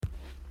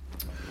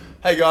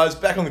Hey guys,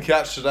 back on the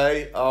couch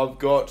today. I've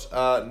got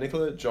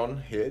Nicola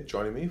John here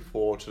joining me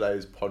for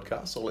today's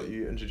podcast. I'll let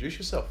you introduce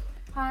yourself.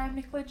 Hi, I'm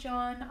Nicola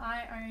John.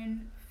 I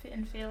own Fit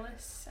and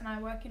Fearless and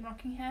I work in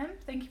Rockingham.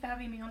 Thank you for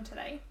having me on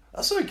today.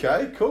 That's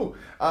okay, cool.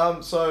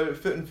 So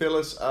Fit and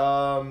Fearless,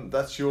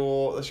 that's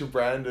your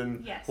brand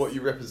and Yes. what you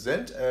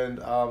represent. And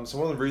so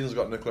one of the reasons I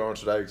got Nicola on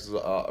today because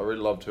I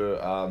really loved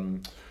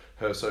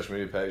her social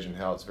media page and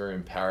how it's very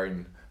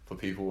empowering for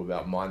people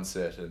about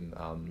mindset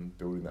and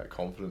building that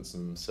confidence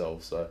in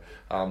themselves. So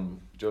do you want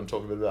to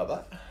talk a bit about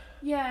that?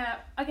 Yeah,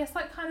 I guess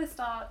that kind of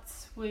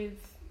starts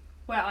with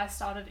where I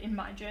started in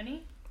my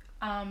journey.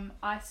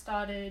 I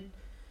started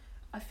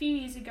a few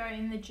years ago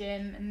in the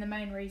gym, and the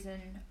main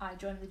reason I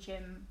joined the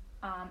gym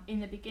in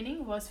the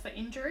beginning was for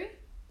injury.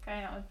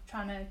 Okay, I was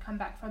trying to come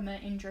back from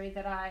an injury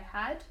that I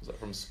had. Was that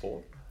from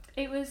sport?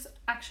 It was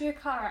actually a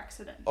car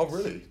accident. Oh,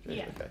 really?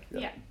 Yeah. Okay.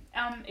 Yeah.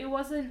 It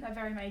wasn't a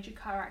very major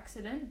car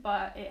accident,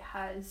 but it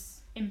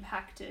has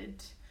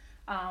impacted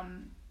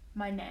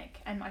my neck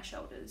and my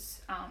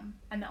shoulders.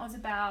 And that was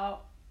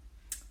about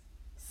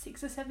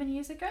 6 or 7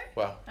 years ago.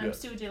 Wow. I'm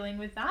still dealing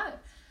with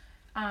that.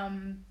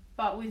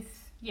 But with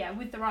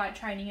the right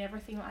training and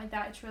everything like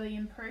that, it's really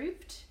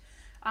improved.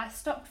 I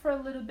stopped for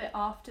a little bit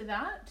after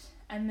that,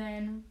 and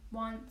then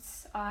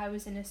once I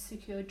was in a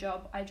secure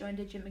job, I joined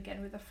a gym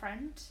again with a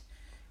friend.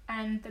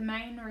 And the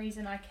main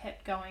reason I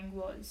kept going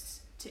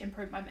was to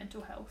improve my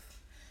mental health.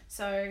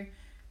 So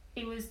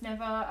it was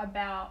never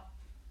about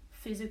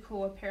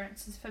physical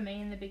appearances for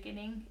me in the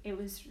beginning. It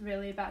was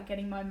really about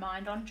getting my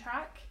mind on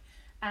track,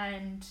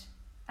 and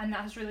that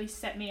has really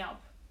set me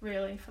up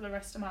really for the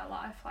rest of my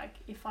life. Like,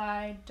 if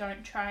I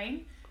don't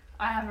train,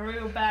 I have a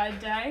real bad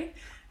day.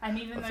 And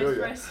even those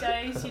rest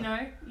days, you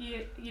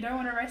don't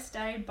want a rest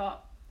day,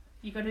 but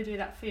you got to do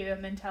that for your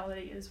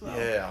mentality as well.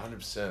 Yeah,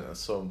 100%. That's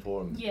so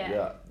important.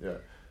 Yeah.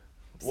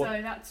 So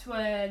that's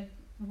where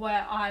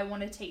I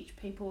want to teach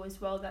people as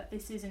well, that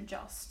this isn't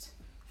just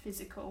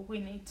physical. We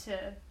need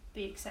to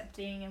be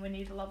accepting, and we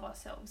need to love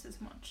ourselves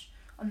as much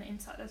on the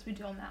inside as we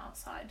do on the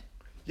outside.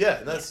 Yeah,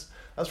 and that's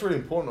really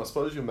important. I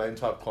suppose your main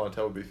type of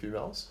clientele would be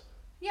females.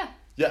 Yeah.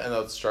 Yeah, and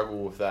they'd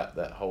struggle with that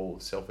whole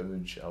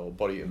self-image or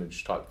body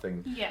image type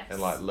thing. Yes.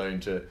 And like learn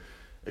to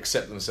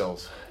accept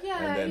themselves.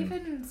 Yeah, and then,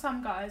 even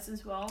some guys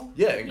as well.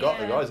 Yeah, and the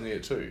guys need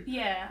it too.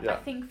 Yeah, I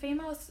think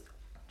females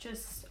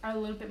just are a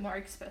little bit more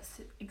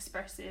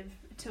expressive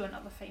to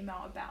another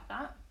female about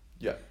that.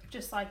 Yeah.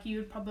 Just like you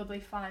would probably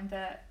find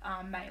that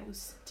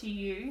males to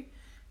you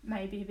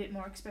may be a bit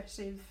more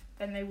expressive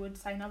than they would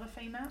say another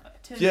female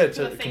to a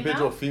female. Compared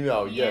to a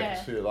female,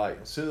 Yeah. because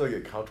like as soon as they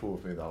get comfortable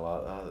with me,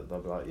 they'll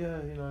be like,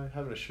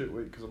 having a shit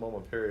week because I'm on my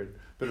period.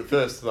 But at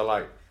first they're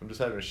like, I'm just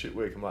having a shit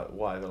week. I'm like,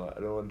 why? They're like,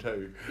 I don't want to tell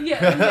you.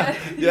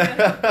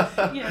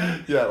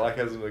 Yeah, like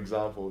as an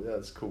example. Yeah,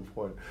 that's a cool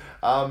point.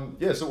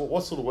 So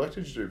what sort of work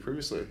did you do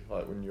previously?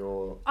 Like when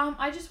you're...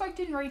 I just worked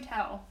in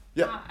retail.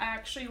 Yeah. I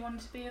actually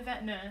wanted to be a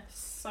vet nurse,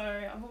 so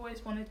I've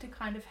always wanted to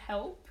kind of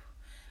help.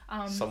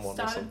 Someone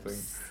or something.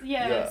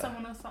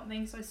 Someone or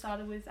something. So I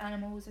started with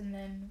animals, and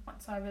then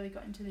once I really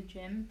got into the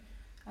gym,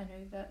 I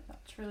knew that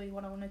that's really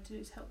what I wanted to do,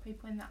 is help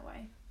people in that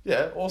way.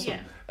 Yeah, awesome.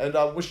 Yeah.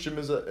 And which gym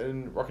is it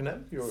in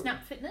Rockingham?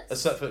 Snap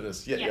Fitness. Snap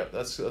Fitness. Yeah.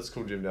 That's a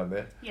cool gym down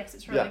there. Yes,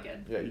 it's really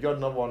good. Yeah, you got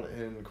another one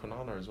in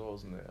Kwinana as well,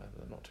 isn't there?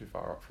 They're not too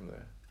far up from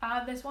there.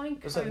 There's one in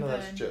Coburn. No,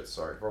 that's Jets.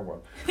 Sorry, wrong one.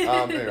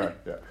 Anyway,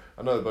 yeah,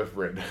 I know they're both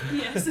red.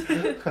 Yes.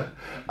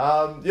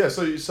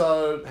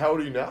 So how old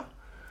are you now?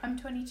 I'm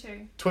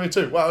 22.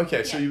 22. Wow.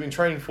 Okay. So Yeah. you've been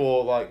training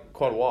for like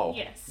quite a while.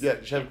 Yes. Yeah.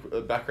 Did you have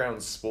a background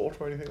in sport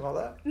or anything like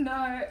that? No,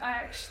 I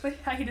actually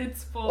hated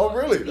sport. Oh,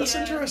 really? That's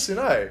interesting,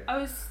 eh? I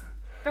was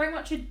very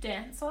much a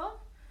dancer,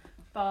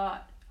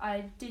 but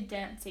I did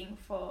dancing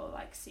for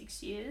like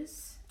 6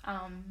 years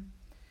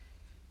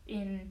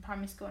in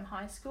primary school and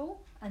high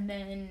school. And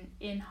then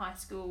in high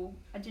school,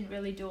 I didn't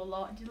really do a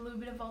lot. I did a little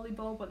bit of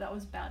volleyball, but that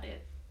was about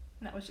it.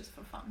 And that was just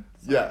for fun.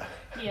 So, Yeah.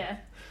 Yeah.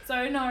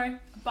 So no,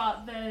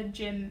 but the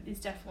gym is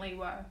definitely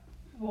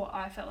what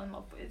I fell in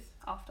love with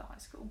after high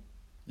school.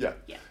 Yeah.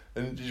 Yeah.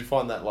 And did you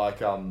find that like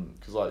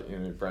because like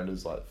brand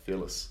is like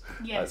fearless.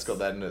 Yes. It's got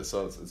that in it,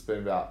 so it's been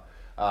about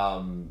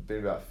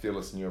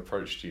fearless in your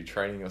approach to your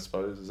training, I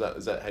suppose. Is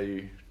that how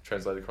you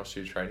translate across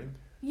to your training?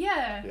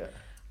 Yeah. Yeah.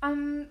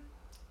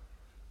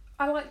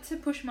 I like to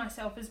push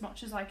myself as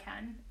much as I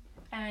can,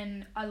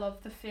 and I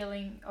love the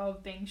feeling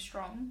of being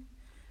strong,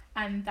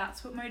 and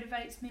that's what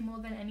motivates me more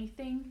than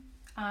anything.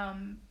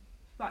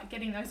 Like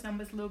getting those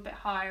numbers a little bit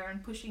higher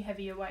and pushing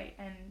heavier weight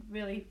and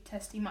really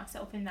testing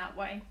myself in that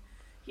way.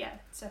 Yeah,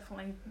 it's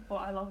definitely what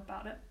I love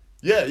about it.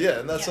 Yeah,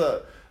 and that's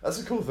a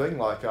cool thing.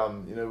 Like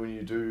when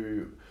you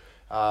do,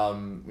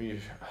 I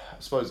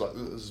suppose like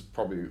this is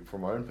probably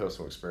from my own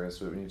personal experience,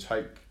 but when you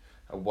take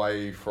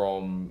away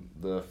from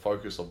the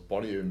focus of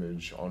body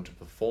image onto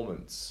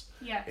performance,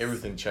 Yes.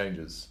 everything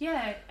changes.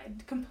 Yeah,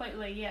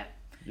 completely. Yeah.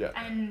 Yeah.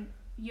 And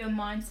your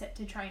mindset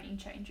to training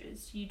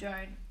changes. You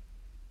don't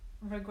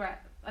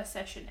regret a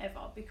session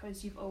ever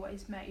because you've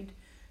always made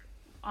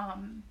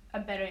a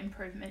better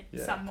improvement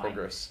some way.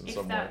 Progress in If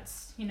some way.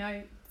 that's,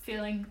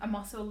 feeling a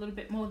muscle a little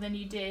bit more than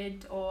you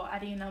did, or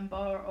adding a number,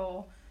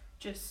 or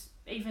just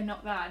even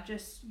not that,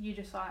 you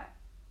just like,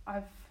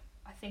 I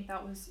think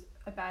that was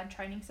a bad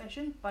training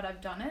session, but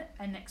I've done it,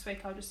 and next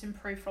week I'll just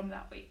improve from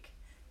that week.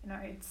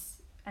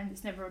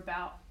 It's never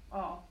about,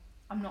 oh,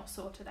 I'm not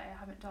sore today, I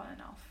haven't done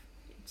enough.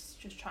 It's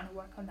just trying to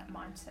work on that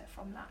mindset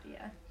from that.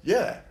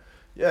 Yeah,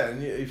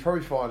 and you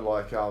probably find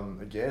like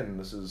again,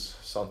 this is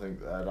something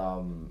that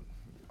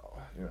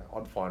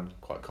I'd find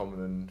quite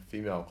common in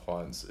female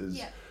clients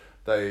is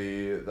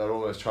they'd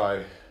almost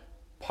try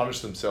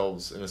punish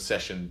themselves in a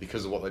session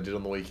because of what they did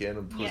on the weekend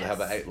and because of how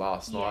they ate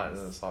last night,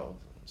 and it's like, well,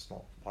 it's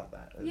not like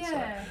that. It's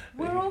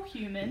we're all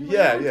human. We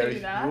all do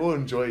that. You all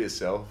enjoy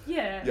yourself.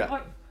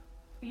 Like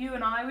you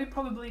and I, we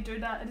probably do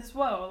that as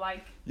well.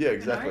 Like,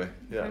 exactly.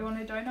 If we want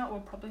a donut,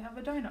 we'll probably have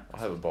a donut. I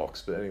have a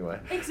box, but anyway.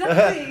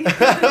 Exactly.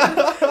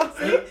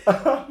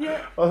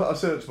 I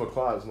said it to my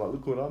clients. I'm like,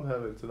 look what I'm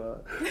having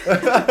tonight.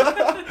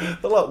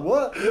 They're like,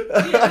 what?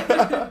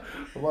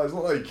 I'm like, it's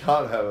not like you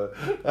can't have it.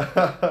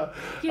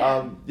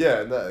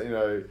 And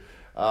that,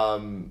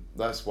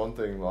 that's one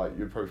thing. Like,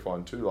 you'd probably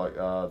find too. Like,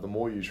 the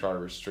more you try to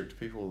restrict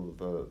people,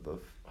 the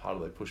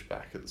harder they push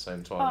back at the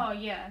same time. Oh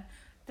yeah,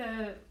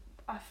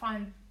 I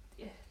find.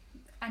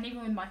 And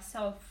even with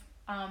myself,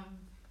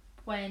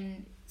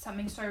 when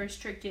something's so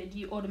restricted,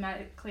 you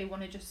automatically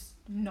want to just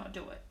not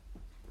do it.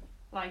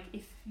 Like,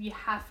 if you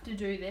have to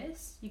do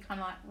this, you kind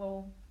of like,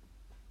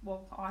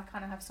 well, I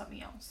kind of have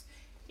something else.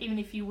 Even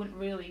if you wouldn't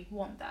really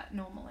want that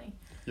normally.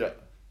 Yeah.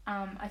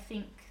 I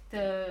think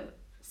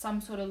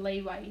some sort of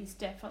leeway is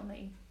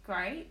definitely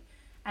great.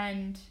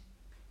 And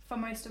for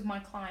most of my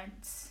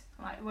clients,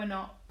 like,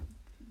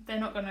 they're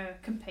not going to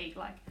compete.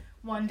 Like,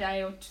 1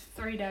 day or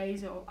 3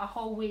 days or a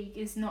whole week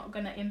is not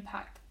going to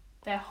impact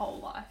their whole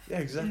life. Yeah,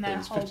 exactly.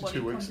 There's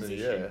 52 weeks in a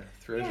year,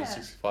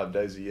 365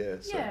 days a year.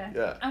 So,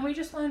 and we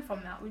just learn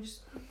from that. We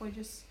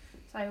just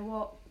say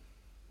what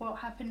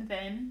happened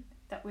then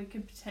that we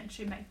could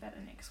potentially make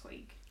better next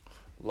week.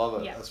 Love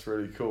it. That's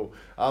really cool.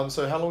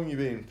 So how long have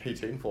you been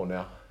PTing for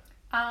now?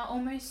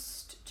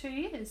 Almost 2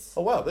 years.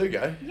 Oh wow, there you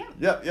go.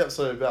 Yeah. Yep.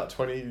 So about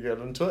 20 you got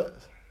into it.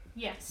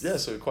 Yes. Yeah,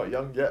 so quite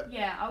young, yeah.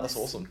 Yeah, I was That's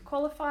awesome.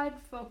 Qualified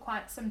for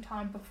quite some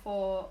time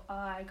before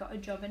I got a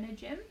job in a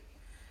gym.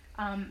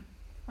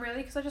 Really,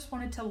 because I just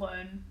wanted to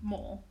learn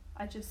more.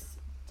 I just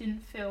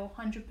didn't feel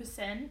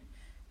 100%,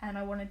 and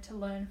I wanted to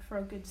learn for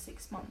a good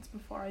 6 months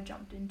before I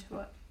jumped into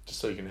it. Just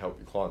so you can help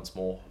your clients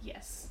more.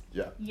 Yes.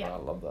 Yeah. I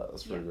love that.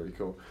 That's really, really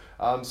cool.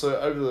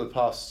 So over the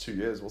past 2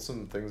 years, what's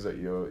some things that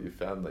you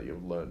found that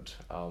you've learnt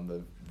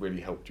that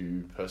really helped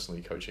you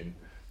personally coaching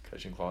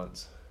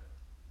clients?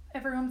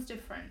 Everyone's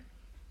different.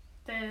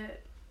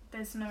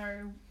 There's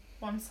no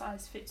one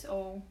size fits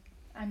all,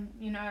 and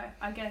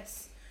I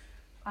guess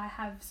I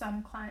have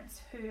some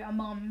clients who are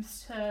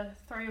mums to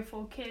 3 or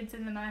 4 kids,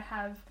 and then I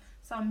have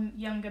some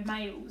younger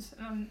males.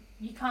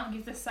 You can't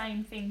give the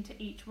same thing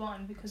to each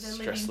one because they're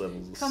stress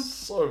living levels are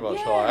so much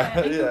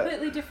higher.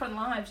 Completely different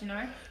lives.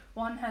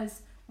 One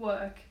has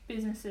work,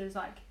 businesses,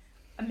 like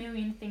a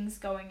million things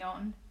going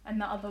on,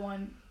 and the other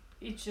one,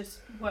 it's just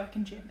work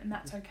and gym, and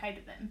that's okay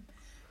to them.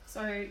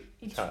 So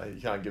you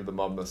can't give the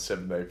mum a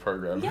 7-day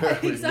program. Yeah,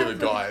 exactly. You can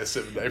give a guy a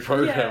 7-day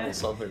program or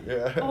something.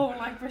 Yeah. Or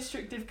like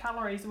restrictive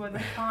calories where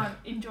they can't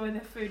enjoy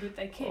their food with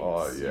their kids.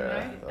 Oh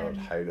yeah, I would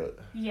hate it.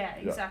 Yeah,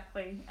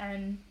 exactly.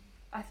 And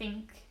I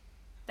think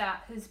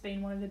that has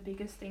been one of the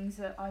biggest things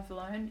that I've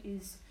learned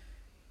is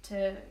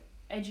to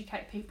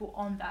educate people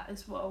on that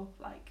as well.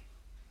 Like,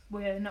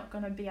 we're not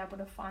going to be able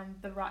to find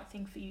the right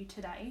thing for you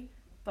today,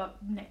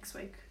 but next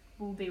week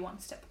we'll be one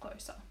step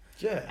closer.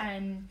 Yeah.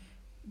 And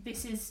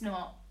this is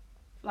not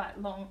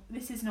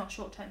this is not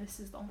short term, this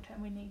is long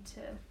term. We need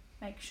to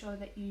make sure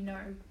that you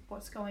know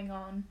what's going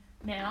on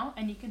now,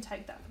 and you can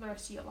take that for the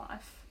rest of your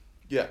life.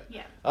 Yeah.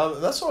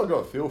 That's what I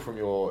got a feel from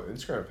your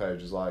Instagram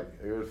page, is like,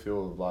 you got a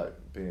feel of like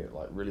being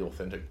like really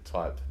authentic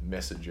type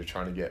message you're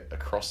trying to get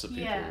across to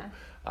people.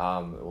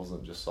 It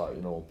wasn't just like,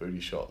 booty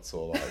shots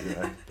or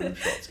like, boob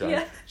shots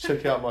going,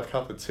 check out my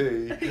cup of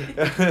tea.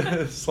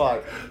 It's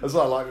like, that's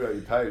what I like about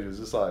your page. It's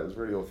just like, it's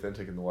really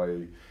authentic in the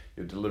way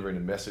you're delivering a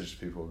message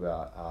to people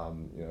about,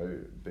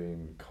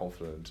 being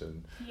confident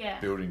and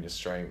building your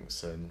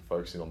strengths and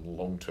focusing on the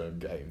long-term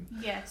game.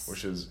 Yes.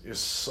 Which is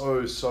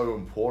so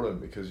important,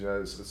 because,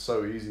 it's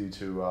so easy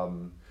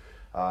to,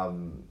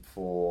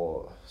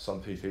 for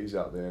some PTs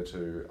out there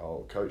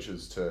or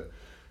coaches to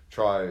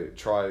try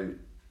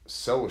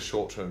sell a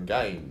short-term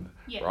gain,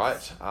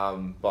 right?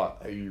 But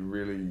are you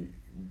really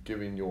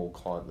giving your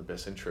client the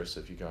best interest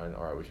if you're going,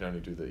 all right, we can only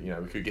do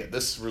we could get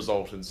this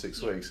result in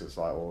 6 weeks? It's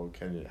like, well, what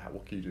can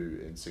you do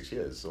in 6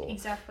 years, or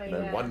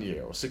 1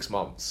 year or 6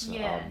 months?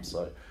 And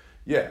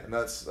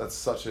that's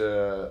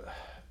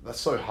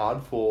so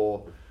hard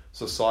for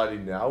society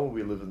now.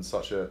 We live in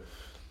such a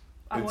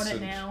want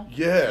it now.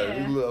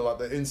 Like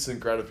the instant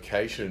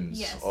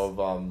gratifications of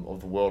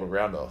the world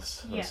around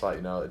us. And it's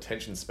like,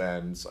 attention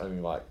spans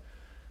only like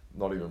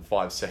not even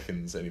 5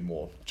 seconds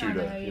anymore due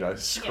to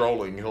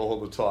scrolling all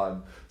the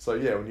time. So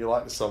when you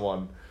like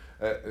someone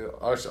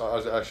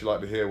I'd actually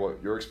like to hear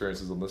what your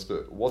experience is on this,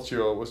 but what's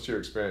your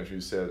experience when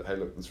you said, hey,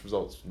 look, this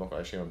result's not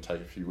actually going to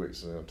take a few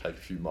weeks, it's going to take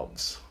a few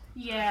months?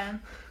 Yeah.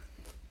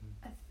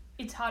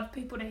 It's hard for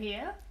people to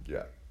hear.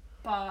 Yeah.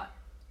 But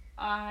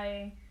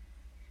I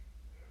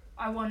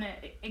want to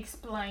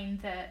explain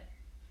that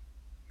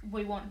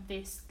we want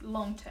this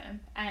long term,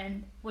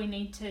 and we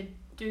need to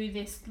do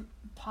this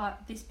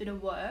bit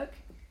of work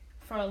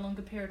for a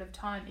longer period of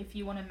time if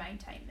you want to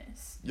maintain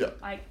this. Yeah.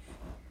 Like,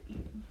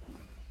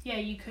 yeah,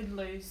 you could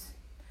lose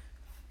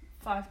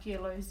 5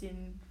 kilos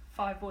in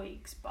 5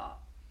 weeks, but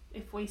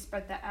if we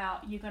spread that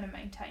out, you're going to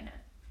maintain it,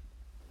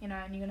 you know,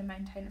 and you're going to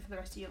maintain it for the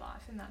rest of your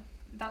life, and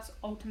that's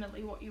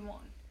ultimately what you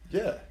want.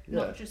 Yeah.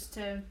 Not just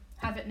to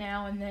have it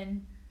now and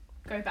then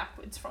go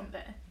backwards from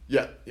there.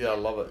 Yeah, I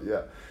love it.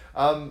 Yeah.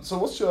 So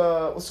what's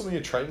some of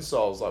your training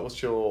styles like?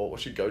 What's your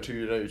go-to?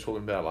 You know, you're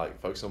talking about like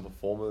focusing on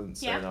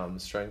performance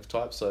and strength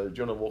type. So do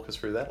you want to walk us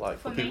through that, like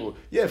for people?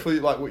 Yeah, for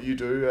like what you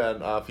do and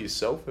for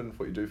yourself and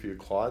what you do for your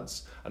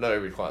clients. I know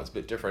every client's a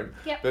bit different.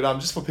 Yeah. But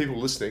just for people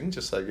listening,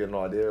 just so they get an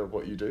idea of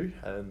what you do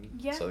and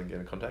so they can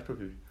get in contact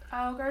with you.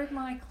 I'll go with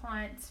my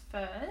clients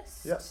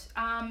first. Yeah.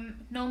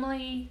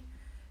 Normally,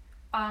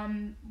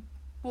 we'll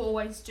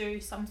always do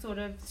some sort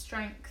of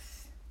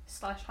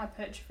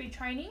strength/hypertrophy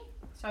training,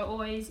 so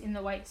always in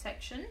the weight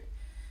section,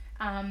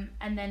 and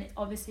then it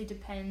obviously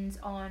depends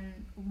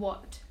on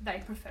what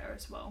they prefer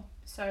as well.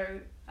 So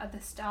at the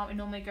start we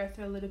normally go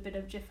through a little bit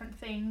of different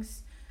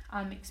things,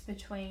 mix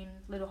between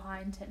little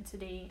high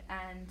intensity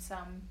and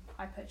some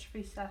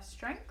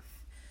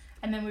hypertrophy/strength,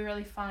 and then we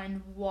really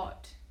find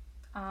what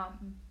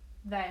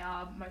they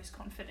are most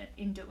confident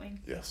in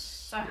doing. Yes.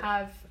 So I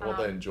have what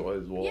they enjoy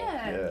as well.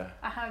 Yeah.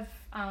 I have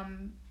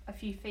a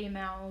few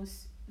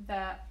females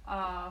that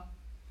are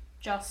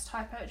just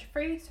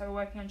hypertrophy, so we're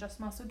working on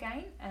just muscle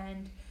gain,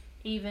 and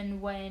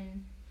even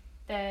when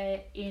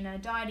they're in a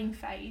dieting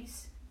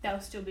phase, they'll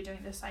still be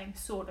doing the same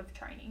sort of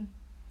training,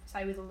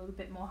 say with a little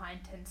bit more high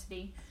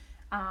intensity,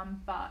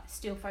 but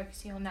still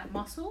focusing on that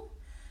muscle.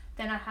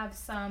 Then I have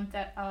some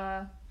that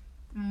are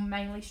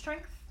mainly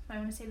strength. They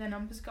want to see their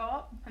numbers go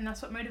up, and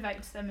that's what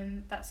motivates them,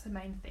 and that's the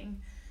main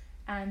thing.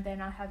 And then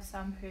I have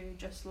some who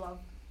just love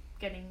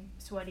getting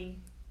sweaty.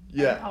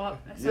 So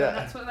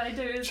that's what they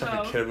do as Chuck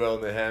well. a kettlebell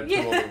in their hand, put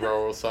them on the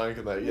rower or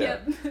something, and they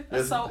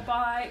assault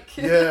bike.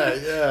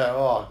 Yeah.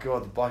 Oh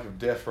god, the bike of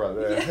death right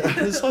there.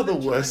 It's like the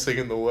worst thing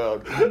in the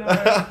world. I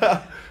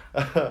know.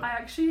 I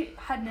actually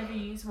had never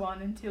used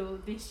one until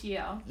this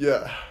year.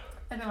 Yeah.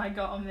 And then I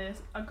got on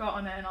it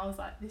and I was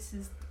like, this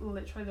is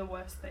literally the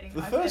worst thing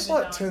The I've first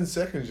ever like done. 10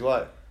 seconds you're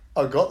like,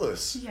 I got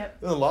this.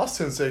 Yep. Then the last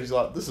 10 seconds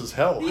you're like, this is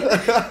hell.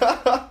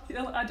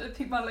 I don't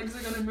think my legs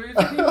are going to move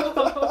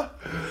anymore.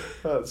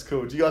 That's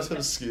cool. Do you guys have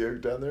a ski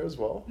erg down there as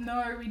well?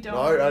 No, we don't.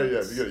 No? Oh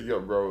yeah, you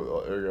got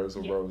ergos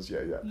or rowers.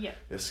 Yeah. Yeah,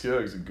 ski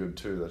ergs are good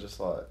too. They're just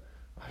like,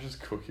 I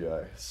just cook you,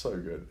 eh? So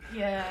good.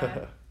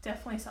 Yeah,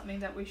 definitely something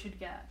that we should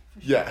get.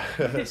 For sure. Yeah,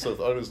 so if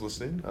the owner's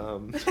listening,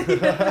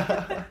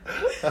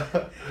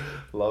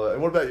 love it.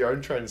 And what about your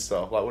own training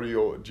style? Like,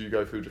 do you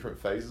go through different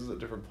phases at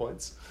different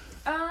points?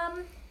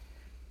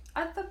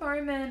 At the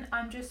moment,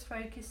 I'm just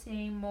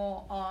focusing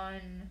more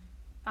on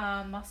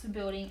muscle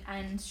building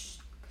and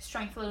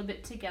strength a little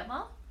bit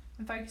together.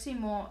 I'm focusing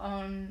more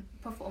on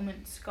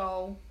performance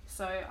goal,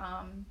 so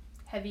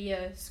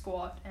heavier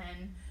squat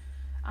and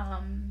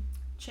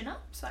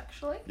chin-ups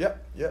actually.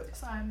 Yep.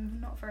 So I'm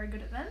not very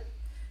good at them.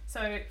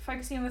 So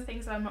focusing on the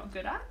things that I'm not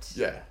good at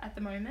at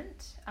the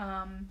moment.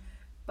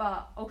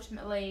 But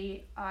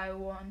ultimately I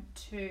want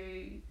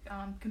to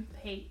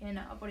compete in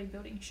a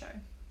bodybuilding show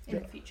in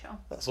the future.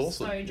 That's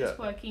awesome. So just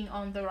working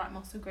on the right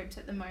muscle groups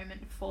at the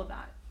moment for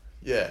that.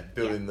 Yeah,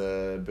 building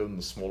the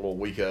smaller,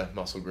 weaker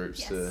muscle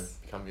groups to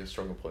become your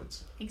stronger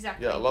points.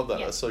 Exactly. Yeah, I love that.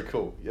 That's so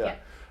cool. Yeah.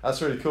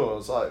 That's really cool.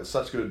 It's like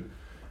such good.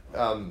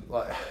 And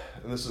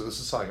this is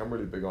something I'm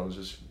really big on, is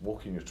just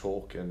walking your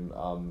talk and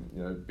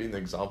being the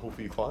example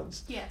for your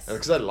clients. Yes. And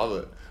because they love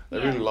it, they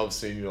really love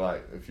seeing you,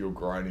 like if you're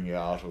grinding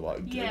out or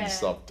like getting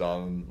stuff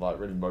done, like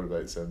really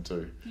motivates them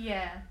too.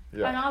 Yeah.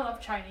 And I love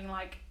training.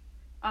 Like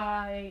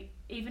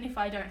even if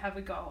I don't have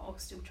a goal, I'll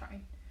still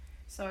train.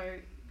 So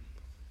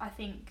I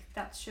think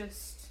that's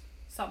just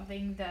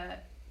something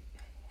that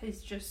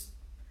has just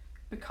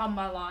become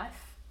my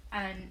life,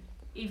 and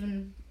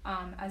even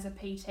as a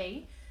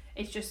PT,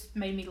 it's just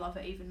made me love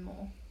it even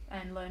more,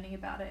 and learning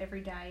about it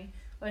every day,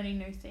 learning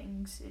new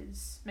things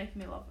is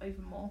making me love it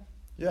even more.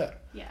 Yeah.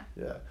 Yeah.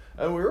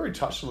 And we already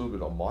touched a little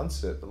bit on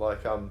mindset, but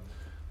like how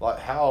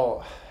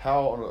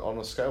on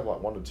a scale of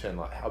like 1 to 10,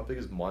 like how big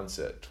is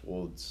mindset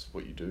towards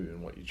what you do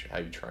and how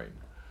you train?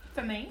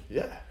 For me?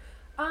 Yeah.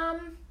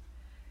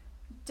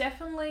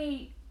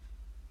 Definitely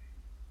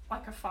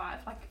like a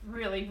 5, like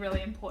really,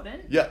 really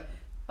important. Yeah.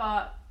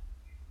 But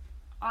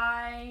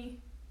I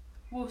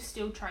will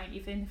still train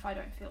even if I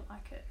don't feel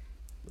like it.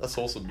 That's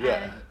awesome.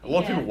 Yeah. A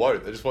lot of people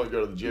won't. They just won't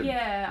go to the gym.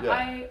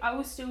 Yeah. I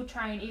will still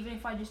train even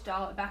if I just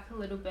dial it back a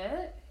little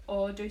bit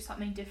or do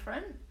something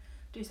different,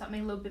 do something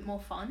a little bit more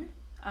fun.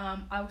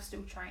 I will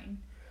still train.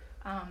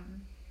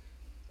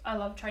 I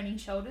love training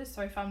shoulders,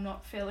 so if I'm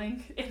not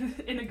feeling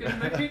in a good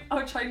mood,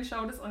 I'll train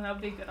shoulders and I'll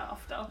be good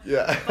after.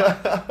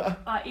 Yeah.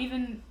 But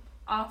even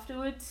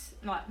afterwards,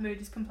 like,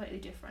 mood is completely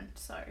different.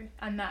 So,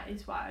 and that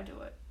is why I do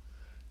it.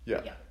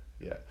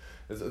 Yeah.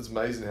 It's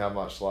amazing how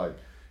much, like,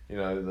 you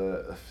know,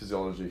 the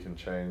physiology can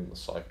change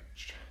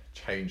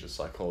the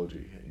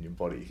psychology in your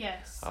body.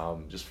 Yes.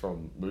 Just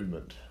from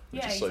movement,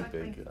 which is exactly.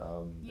 so big.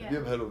 Have you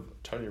ever heard of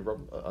Tony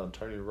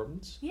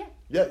Robbins? Yeah.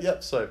 Yeah.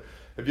 So,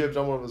 have you ever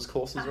done one of his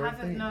courses I or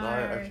haven't, anything?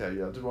 no. Okay,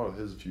 yeah, I did one of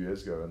his a few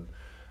years ago, and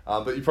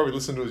but you probably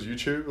listened to his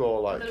YouTube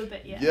or like. A little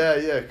bit, yeah.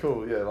 Yeah,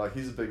 cool. Yeah, like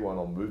he's a big one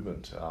on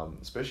movement,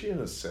 especially in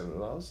his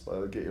seminars.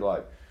 Like, they get you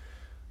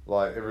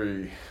like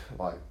every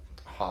like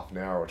half an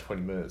hour or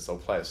 20 minutes, they'll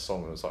play a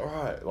song and it's like, all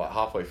right, like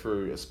halfway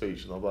through a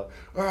speech, and they'll be like,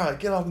 all right,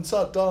 get up and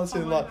start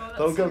dancing. Oh my like God,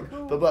 they'll that's go, so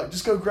cool. they'll be like,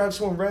 just go grab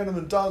someone random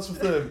and dance with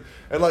them,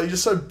 and like you're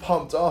just so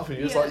pumped up, and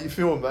you're just Yeah. like, you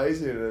feel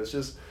amazing, and it's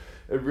just,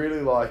 it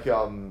really like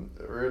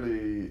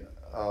really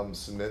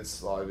cements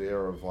the idea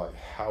of like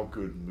how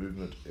good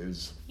movement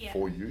is Yeah.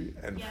 for you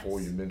and Yes. for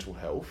your mental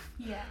health.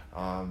 Yeah.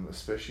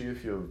 Especially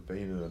if you've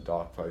been in a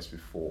dark place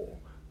before,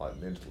 like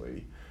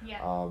mentally.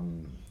 Yeah.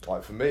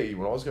 Like for me,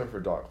 when I was going for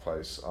a dark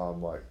place,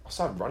 like I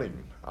started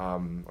running. I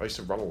used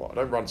to run a lot. I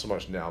don't run so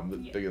much now. I'm a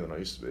bit Yeah. bigger than I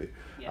used to be.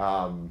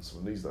 Yeah. So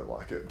my knees don't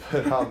like it.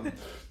 But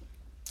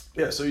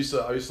yeah, so I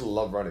used to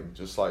love running.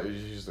 Just like it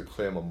used to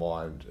clear my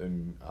mind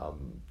and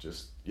it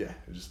just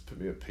put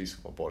me at peace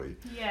with my body.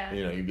 Yeah.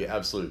 You know, you'd be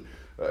absolute.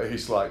 I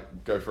used to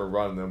like go for a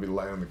run and then I'd be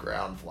laying on the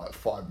ground for like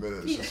 5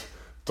 minutes, Yeah. just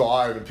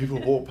dying, and people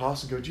walk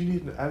past and go, "Do you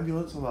need an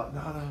ambulance?" I'm like, "No,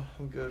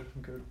 I'm good.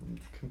 I'm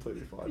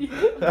completely fine."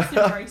 Yeah, I'm just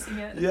embracing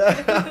it.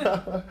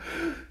 Yeah.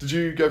 Did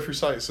you go through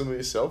something similar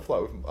yourself,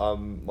 like with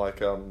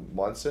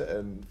mindset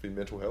and for your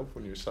mental health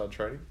when you started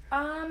training?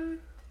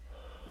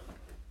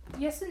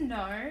 Yes and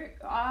no.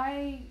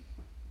 I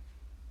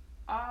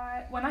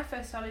when I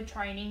first started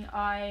training,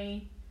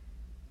 I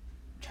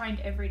trained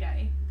every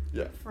day.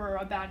 Yeah. For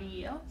about a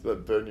year. Did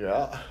that burn you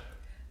out?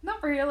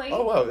 Not really.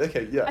 Oh wow.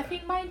 Okay. Yeah. I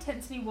think my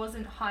intensity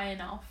wasn't high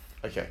enough.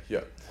 Okay.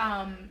 Yeah.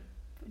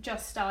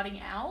 Just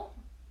starting out.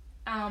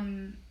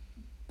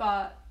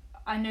 But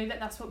I knew that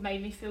that's what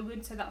made me feel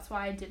good, so that's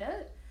why I did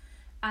it.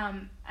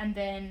 And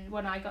then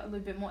when I got a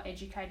little bit more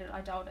educated, I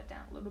dialed it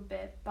down a little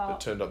bit. But It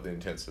turned up the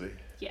intensity.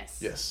 yes.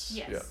 Yes.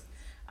 Yes.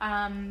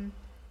 Yeah.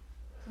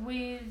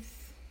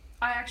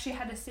 I actually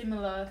had a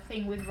similar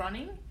thing with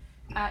running.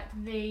 At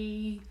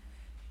the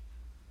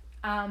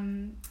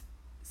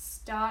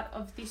start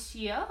of this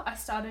year, I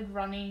started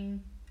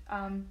running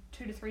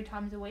 2 to 3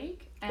 times a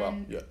week, and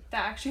Wow. Yeah.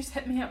 that actually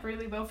set me up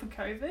really well for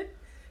COVID,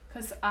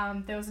 because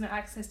there was no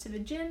access to the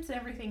gyms and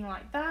everything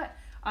like that.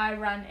 I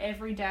ran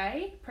every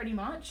day pretty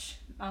much,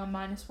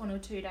 minus 1 or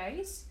 2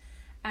 days,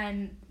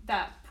 and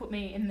that put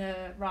me in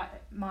the right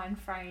mind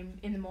frame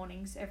in the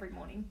mornings, every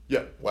morning.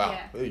 Yeah. Wow.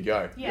 Yeah. There you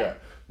go. Yeah.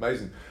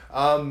 Amazing.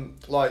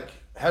 Like,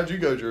 how did you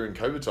go during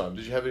COVID time?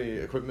 Did you have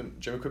any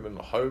gym equipment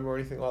at home or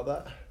anything like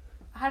that?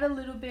 I had a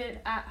little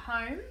bit at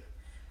home.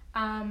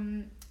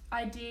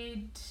 I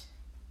did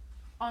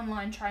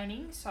online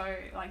training, so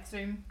like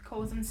Zoom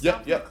calls and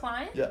stuff with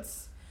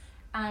clients.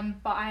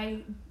 But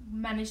I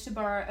managed to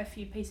borrow a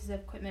few pieces of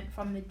equipment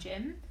from the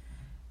gym,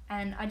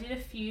 and I did a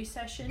few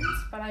sessions,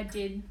 but I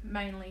did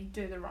mainly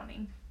do the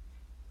running.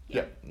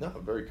 Yeah. No,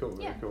 very cool.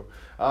 Very Yeah.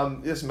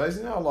 cool. It's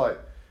amazing how like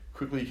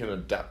quickly you can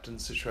adapt in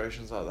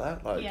situations like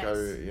that. Like Yes. go,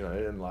 you know,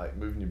 and like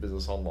moving your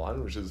business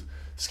online, which is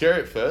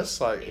scary at first,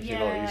 like if you're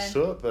not Yeah. used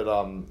to it. But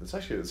it's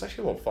actually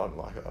a lot of fun.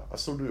 Like I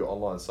still do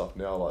online stuff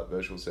now, like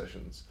virtual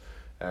sessions,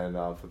 and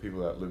for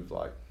people that live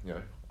like, you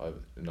know,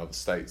 in other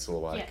states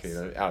or like, Yes. you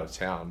know, out of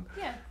town,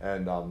 Yeah.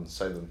 and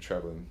save them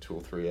traveling 2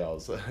 or 3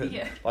 hours.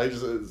 Yeah. Like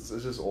it's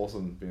just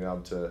awesome being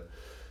able to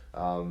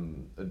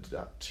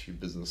adapt to your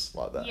business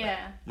like that.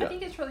 Yeah. Yeah. I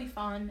think it's really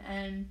fun,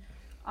 and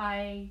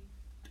I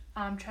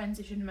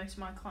transitioned most of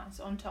my clients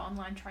onto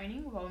online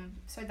training,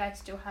 so they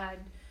still had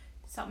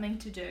something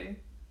to do,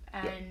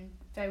 and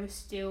they were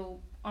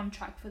still on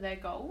track for their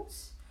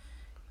goals,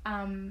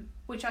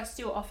 which I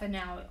still offer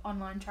now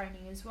online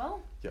training as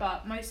well. Yeah.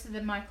 But most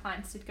of my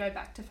clients did go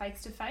back to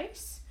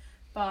face-to-face,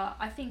 but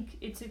I think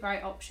it's a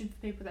great option for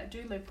people that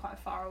do live quite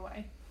far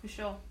away, for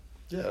sure.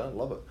 Yeah, I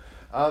love it.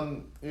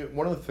 You know,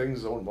 one of the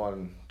things I wouldn't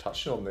mind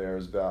touching on there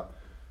is about,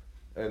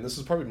 and this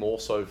is probably more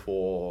so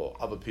for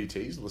other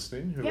PTs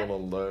listening who Yeah.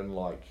 want to learn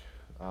like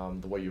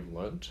the way you've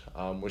learned,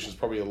 which is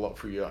probably a lot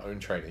for your own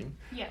training.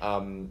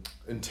 Yeah.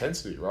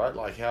 Intensity, right?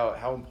 Like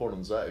how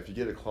important is that? If you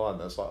get a client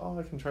that's like, oh,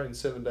 I can train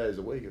 7 days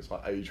a week, it's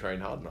like, are you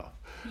trained hard enough?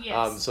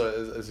 Yes.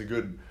 So that's a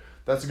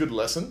good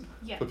lesson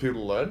Yeah. for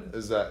people to learn,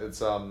 is that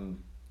it's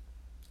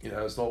you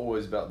know, it's not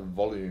always about the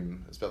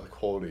volume, it's about the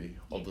quality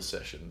of the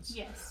sessions.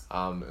 Yes.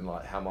 And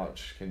like how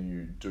much can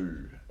you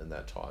do in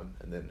that time,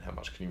 and then how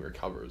much can you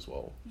recover as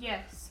well.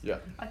 Yes. Yeah.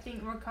 I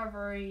think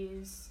recovery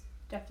is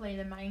definitely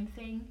the main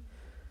thing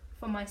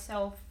for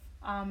myself.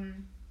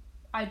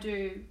 I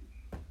do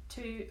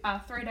 3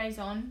 days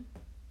on,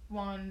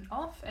 1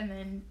 off, and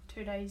then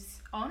 2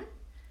 days on,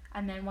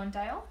 and then 1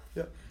 day off.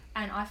 Yeah.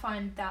 And I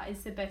find that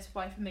is the best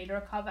way for me to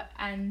recover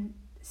and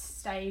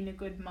stay in a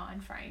good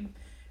mind frame.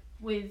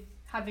 With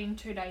having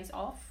 2 days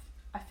off,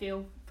 I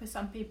feel for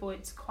some people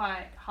it's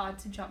quite hard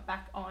to jump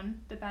back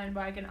on the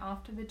bandwagon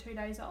after the 2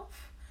 days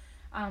off.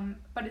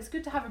 But it's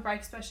good to have a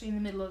break, especially in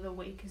the middle of the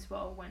week as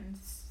well, when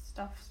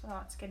stuff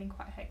starts getting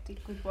quite hectic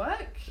with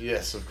work.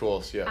 Yes, of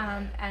course,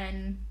 yeah.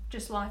 And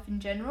just life in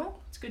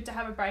general. It's good to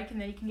have a break and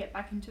then you can get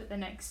back into it the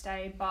next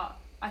day. But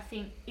I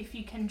think if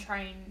you can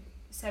train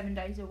 7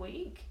 days a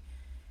week,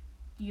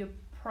 you're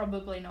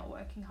probably not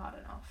working hard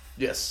enough.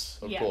 Yes,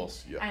 of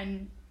course, yeah.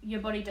 And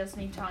your body does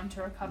need time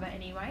to recover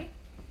anyway.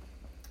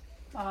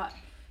 But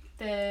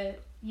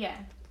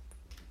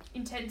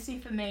intensity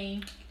for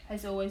me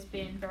has always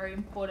been very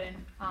important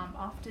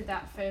after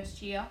that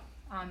first year.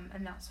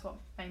 And that's what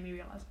made me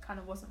realise I kind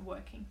of wasn't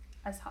working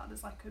as hard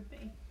as I could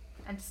be,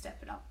 and to step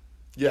it up.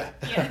 Yeah.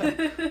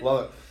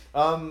 Love it.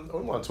 I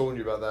wouldn't mind talking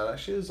to you about that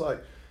actually. It's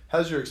like,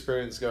 how's your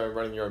experience going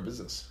running your own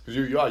business?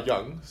 Because you are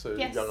young, so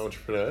Yes. young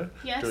entrepreneur,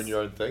 doing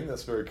your own thing.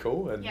 That's very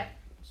cool, and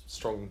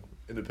strong,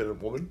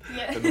 independent woman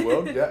in the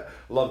world. Yeah,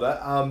 love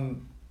that.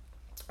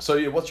 So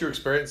yeah, what's your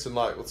experience and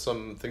like what's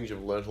some things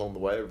you've learned along the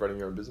way of running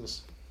your own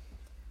business?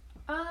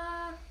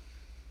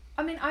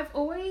 I mean, I've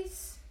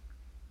always,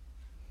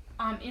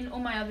 in all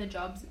my other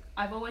jobs,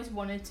 I've always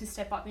wanted to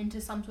step up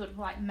into some sort of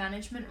like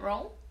management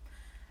role.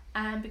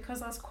 And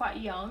because I was quite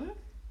young,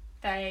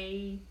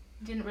 they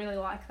didn't really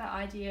like that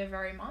idea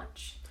very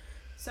much.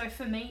 So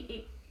for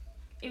me,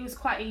 it was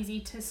quite easy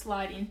to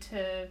slide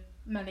into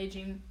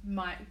managing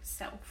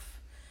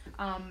myself.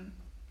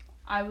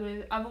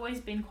 I've always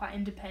been quite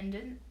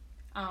independent.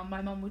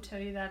 My mum will tell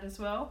you that as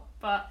well.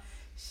 But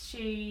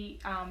she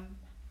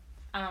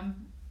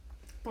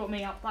brought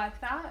me up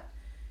like that,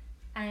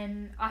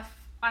 and I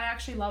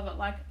actually love it.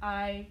 Like,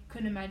 I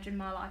couldn't imagine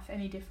my life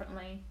any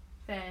differently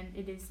than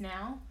it is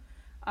now.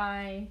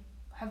 I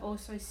have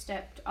also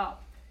stepped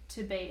up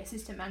to be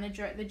assistant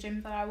manager at the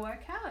gym that I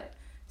work at,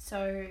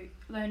 so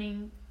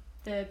learning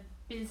the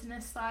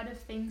business side of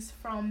things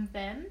from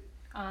them,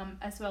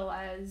 as well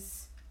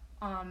as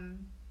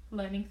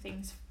learning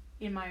things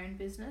in my own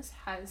business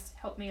has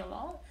helped me a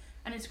lot.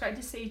 And it's great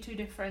to see two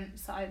different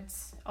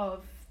sides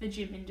of the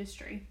gym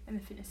industry and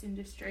the fitness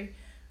industry,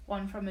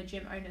 one from a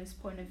gym owner's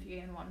point of view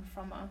and one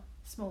from a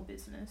small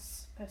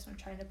business personal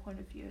trainer point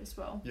of view as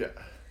well. Yeah.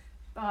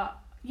 But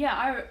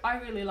yeah, I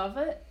really love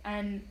it,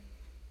 and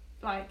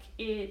like,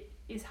 it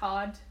is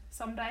hard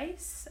some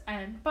days,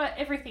 but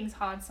everything's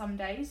hard some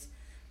days,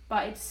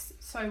 but it's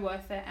so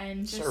worth it.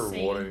 And just so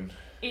rewarding.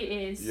 It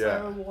is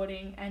so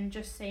rewarding, and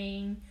just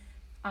seeing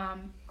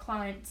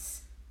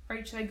clients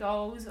reach their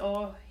goals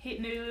or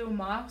hit new little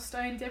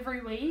milestones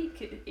every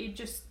week, it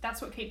just,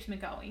 that's what keeps me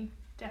going,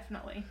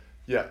 definitely.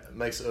 Yeah, it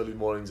makes early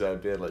mornings out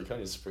of bed, like you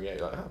can't just spring out,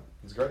 you're like, oh,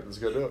 it's great, let's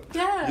go do it.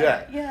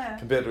 Yeah.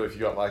 Compared to if you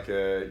got like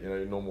a,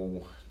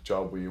 normal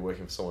job where you're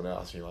working for someone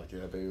else and you're like,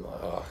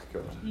 oh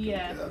god.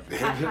 Yeah, I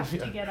have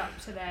to get up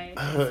today.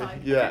 It's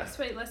like, okay,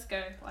 sweet, let's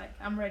go. Like,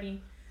 I'm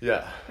ready.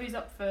 Yeah. Who's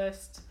up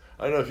first?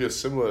 I don't know if you're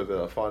similar,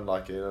 but I find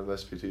like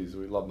most PTs,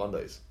 we love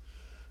Mondays.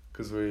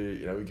 Because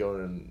we go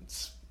in and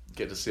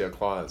get to see our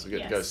clients, we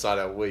get to go start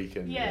our week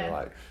and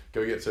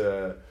go get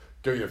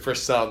a fresh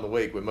start on the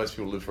week, where most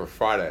people live for a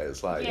Friday.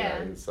 It's like,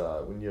 it's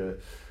when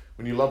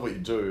you love what you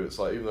do, it's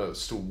like, even though it's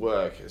still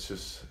work,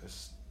 it's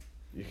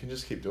you can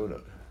just keep doing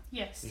it.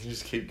 Yes. You can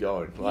just keep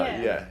going.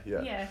 Like,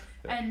 yeah.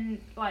 And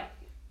like,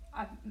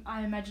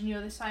 I imagine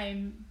you're the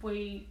same.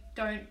 We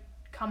don't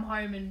come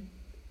home and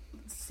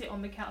sit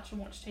on the couch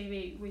and watch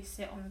TV. We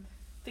sit on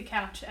the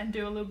couch and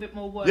do a little bit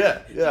more work.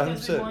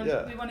 Because we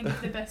want to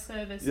give the best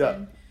service,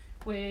 and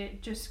we're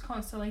just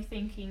constantly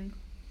thinking,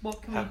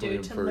 what can we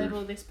do to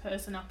level this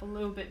person up a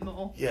little bit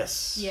more?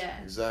 Yes.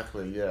 Yeah.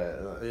 Exactly. Yeah.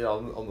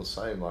 I'm the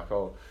same. Like,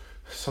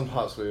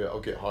 sometimes I'll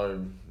get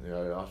home,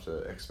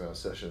 after X amount of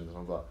sessions, and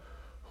I'm like,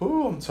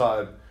 I'm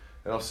tired,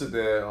 and I'll sit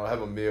there and I'll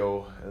have a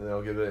meal, and then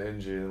I'll get a bit of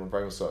energy, and my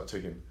brain will start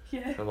ticking.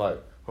 Yeah. And I'm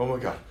like, oh my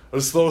god, I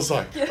just thought, it's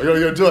like, I gotta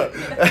go do it.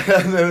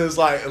 And then it's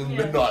like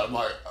midnight, I'm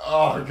like,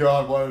 oh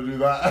god, why did I do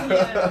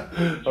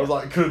that? I was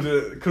like, could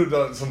have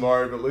done it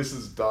tomorrow, but at least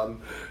it's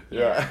done.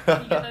 Yeah.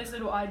 You get those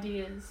little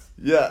ideas.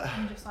 Yeah.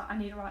 And you're just like, I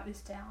need to write this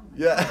down.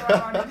 Yeah.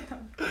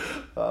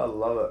 I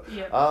love it.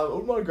 Yeah. I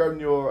wouldn't mind grabbing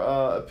your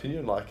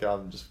opinion, like,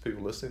 just for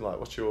people listening, like,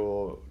 what's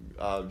your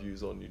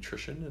views on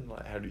nutrition, and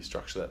like, how do you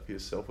structure that for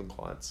yourself and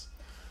clients?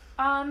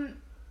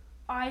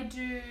 I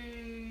do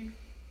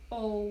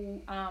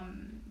all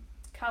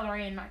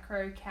calorie and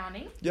macro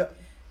counting. Yeah.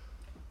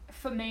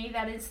 For me,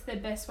 that is the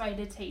best way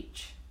to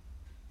teach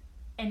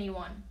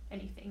anyone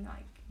anything.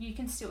 Like, you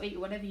can still eat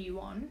whatever you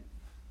want,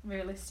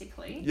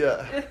 realistically.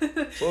 Yeah.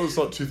 As long as it's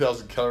not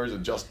 2,000 calories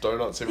and just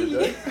donuts every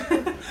day.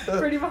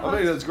 Pretty much. I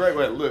mean, it's a great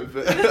way to live,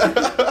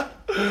 but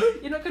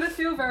you're not going to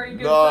feel very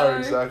good. No, though.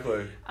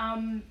 Exactly.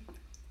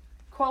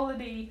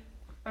 Quality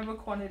over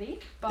quantity,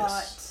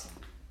 but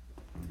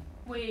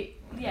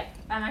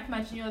and I can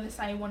imagine you're the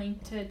same, wanting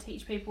to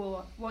teach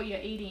people what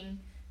you're eating,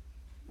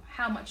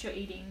 how much you're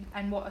eating,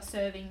 and what a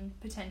serving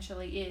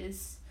potentially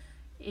is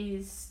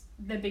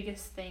the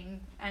biggest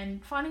thing,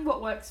 and finding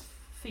what works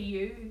for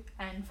you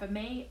and for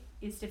me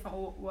is different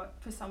what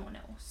work for someone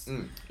else.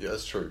 Yeah,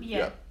 that's true.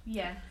 Yeah.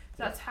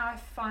 That's how I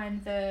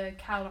find the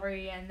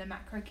calorie and the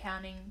macro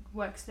counting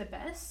works the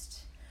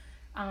best,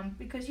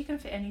 because you can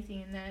fit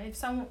anything in there.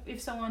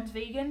 If someone's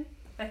vegan,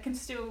 they can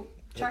still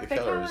track their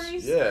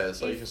calories. Yeah,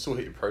 so you can still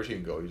hit your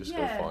protein goal. You just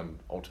got to find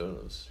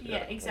alternatives. Yeah,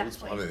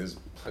 exactly. Well, there's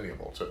plenty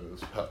of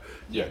alternatives, but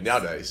Yes.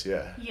 nowadays,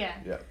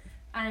 Yeah.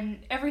 And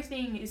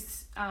everything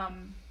is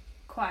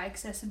quite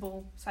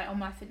accessible, say on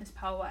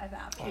MyFitnessPal, whatever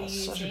app you're it's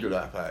using. such a good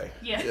app, eh?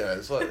 Yeah. Yeah,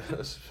 it's like,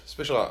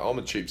 especially like, I'm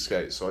a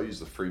cheapskate, so I use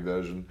the free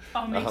version.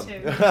 Oh, me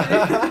too.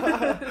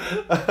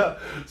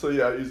 So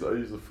yeah, I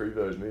use the free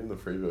version, even the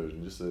free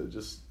version,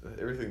 just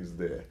everything's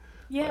there.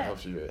 Yeah.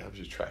 Like, helps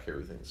you track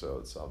everything. So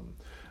it's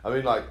I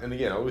mean, like, and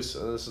again, this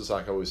is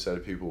like I always say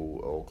to people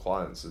or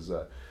clients, is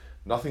that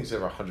nothing's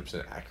ever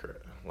 100%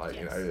 accurate. Like,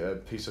 Yes. a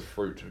piece of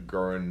fruit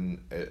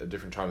grown at a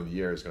different time of the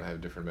year is going to have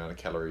a different amount of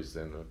calories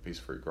than a piece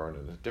of fruit grown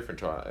at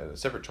a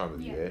separate time of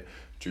the year,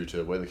 due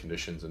to weather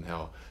conditions and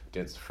how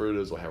dense the fruit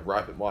is or how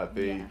ripe it might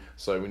be. Yeah.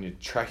 So when you're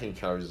tracking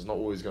calories, it's not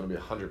always going to be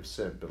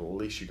 100%, but at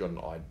least you got an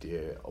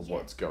idea of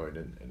what's going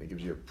in, and it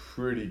gives you a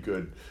pretty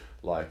good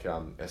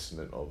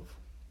estimate of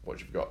what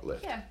you've got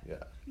left.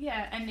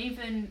 Yeah, and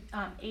even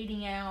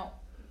eating out,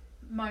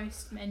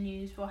 most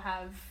menus will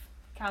have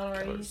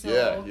calories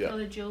or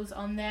kilojoules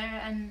on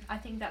there, and I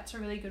think that's a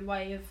really good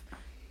way of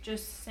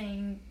just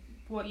seeing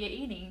what you're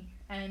eating,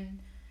 and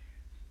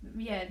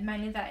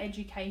mainly that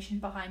education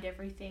behind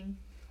everything,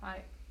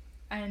 like,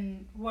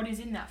 and what is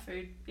in that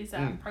food. Is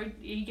that are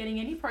you getting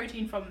any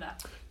protein from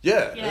that?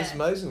 Yeah, it's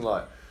amazing.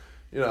 Like,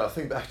 I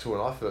think back to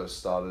when I first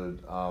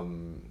started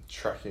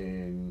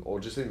tracking or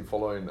just even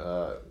following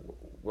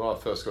when I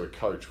first got a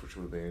coach, which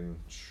would have been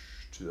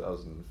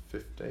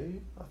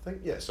 2015, I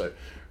think. Yeah, so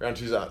around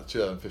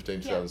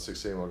 2015,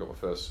 2016, when I got my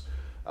first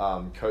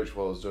coach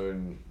while I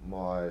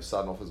was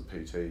starting off as a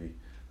PT,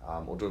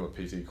 or doing my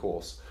PT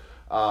course.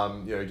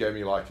 He gave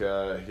me like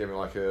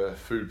a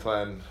food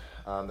plan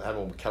that had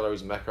all the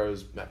calories and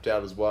macros mapped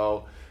out as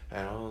well,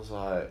 and I was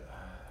like,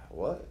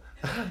 what?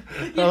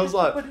 And I was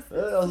like, what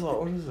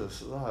is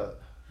this? Like,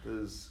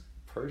 there's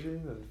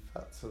protein and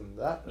fats and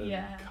that and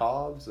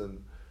carbs,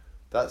 and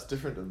that's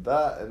different than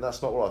that, and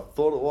that's not what I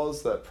thought it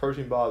was. That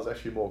protein bar is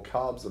actually more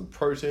carbs than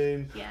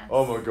protein. Yes.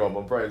 Oh my god,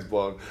 my brain's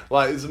blown.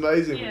 Like, it's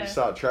amazing when you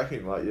start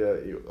tracking. Like,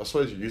 I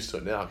suppose you're used to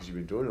it now because you've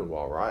been doing it a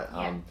while, right?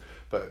 Yeah.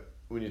 But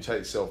when you take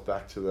yourself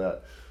back to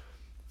that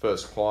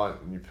first client,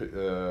 and you put,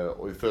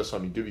 or the first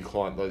time you give your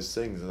client those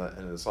things,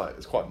 and it's like,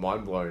 it's quite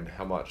mind blowing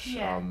how much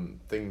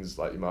things,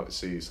 like, you might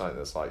see something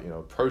that's like,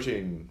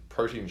 protein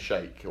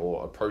shake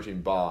or a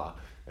protein bar,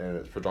 and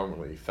it's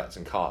predominantly fats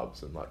and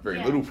carbs and like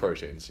very little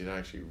protein, so you don't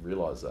actually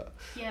realise that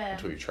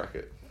until you track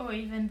it. Or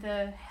even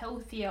the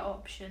healthier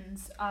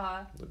options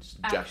are It's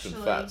actually jacked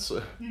in fats.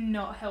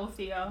 not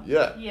healthier.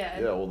 Yeah,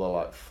 or they're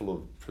like full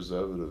of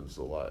preservatives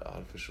or like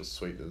artificial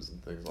sweeteners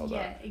and things like that.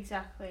 Yeah,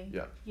 exactly.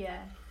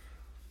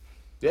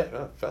 Yeah,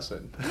 no,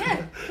 fascinating.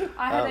 Yeah,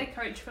 I had a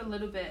coach for a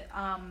little bit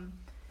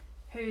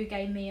who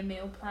gave me a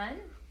meal plan,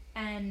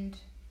 and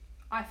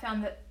I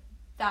found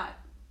that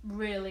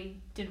really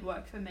didn't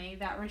work for me.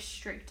 That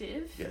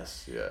restrictive.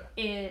 Yes, yeah.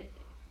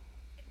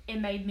 It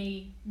made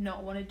me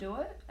not want to do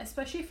it,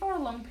 especially for a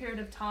long period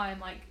of time.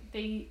 Like,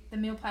 the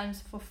meal plan's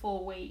for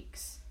 4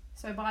 weeks,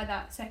 so by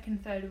that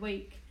second, third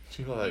week,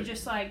 you're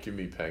just like, give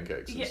me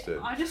pancakes instead.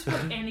 I just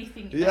want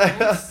anything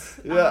else.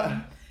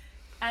 Yeah.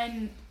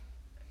 And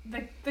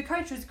the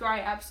coach was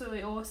great,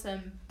 absolutely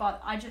awesome,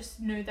 but I just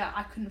knew that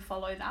I couldn't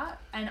follow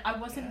that, and I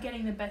wasn't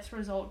getting the best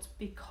results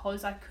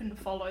because I couldn't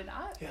follow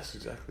that. Yes,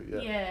 exactly.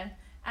 Yeah,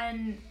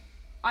 and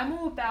I'm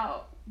all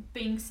about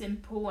being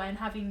simple and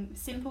having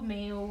simple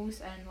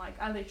meals, and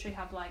like, I literally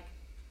have like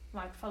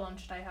for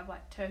lunch today, I have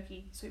like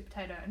turkey, sweet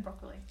potato, and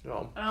broccoli.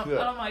 Oh, and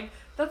I'm like,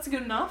 that's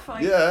good enough.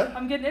 Like,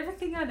 I'm getting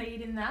everything I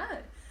need in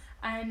that,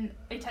 and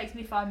it takes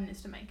me 5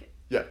 minutes to make it.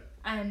 Yeah.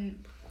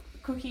 And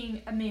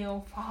cooking a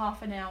meal for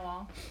half an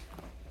hour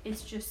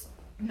is just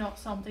not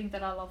something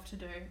that I love to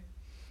do.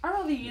 I'd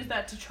rather use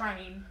that to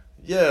train.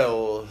 Yeah,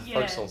 or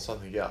focus on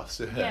something else.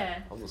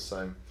 Yeah. I'm the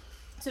same.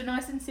 So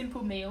nice and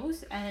simple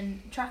meals, and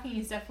tracking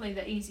is definitely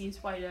the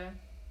easiest way to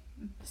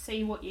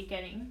see what you're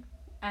getting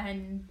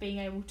and being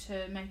able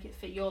to make it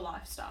fit your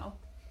lifestyle.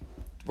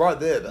 Right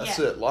there, that's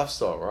it.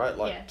 Lifestyle, right?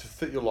 Like, to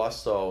fit your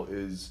lifestyle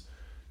is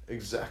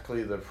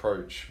exactly the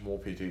approach more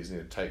PTs need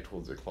to take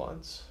towards their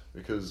clients.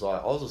 Because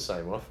I was the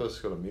same. When I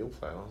first got a meal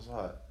plan, I was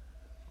like,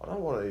 I don't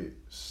want to eat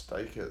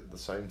steak at the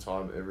same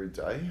time every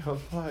day. I'm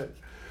like,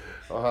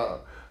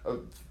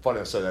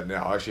 funny I say that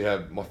now. I actually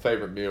have my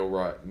favourite meal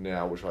right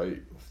now, which I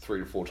eat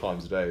 3 to 4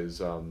 times a day,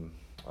 is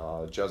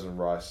jasmine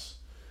rice,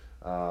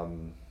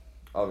 oven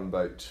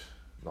baked,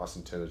 nice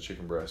and tender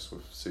chicken breast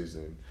with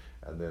seasoning,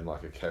 and then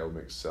like a kale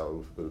mixed salad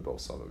with a bit of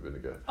balsamic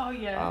vinegar. Oh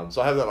yeah.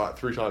 So I have that like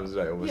 3 times a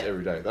day, almost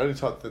every day. The only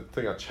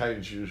thing I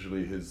change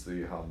usually is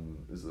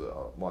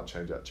I might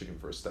change out chicken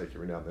for a steak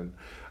every now and then.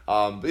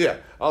 But yeah,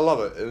 I love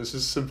it, and it's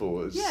just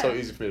simple. It's so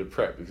easy for me to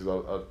prep because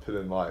I put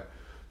in like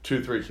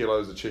 2-3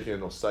 kilos of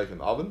chicken or steak in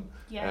the oven.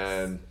 Yes.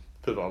 And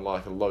put it on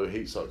like a low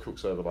heat so it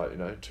cooks over like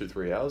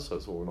 2-3 hours, so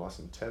it's all nice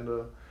and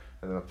tender.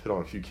 And then I put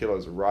on a few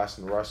kilos of rice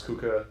in the rice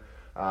cooker.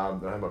 Then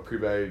I have my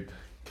pre-made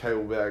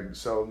kale bag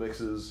salad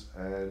mixes,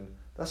 and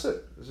that's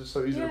it. It's just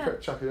so easy to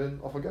prep. Chuck it in,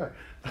 off I go.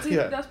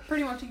 That's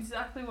pretty much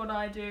exactly what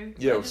I do.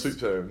 Yeah, with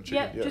soup and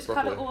chicken. Yeah, just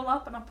cut it all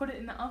up and I put it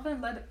in the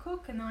oven, let it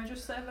cook, and then I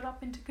just serve it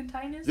up into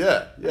containers.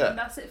 Yeah. And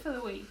that's it for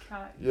the week.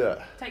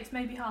 Yeah. Takes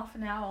maybe half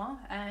an hour,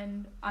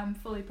 and I'm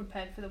fully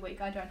prepared for the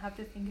week. I don't have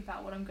to think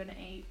about what I'm going to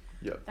eat.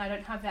 Yeah. I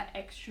don't have that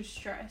extra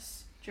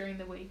stress during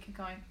the week of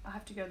going, I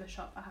have to go to the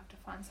shop, I have to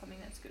find something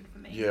that's good for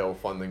me. Yeah, or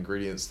find the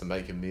ingredients to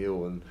make a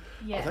meal. And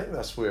I think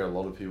that's where a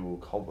lot of people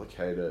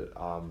complicate it.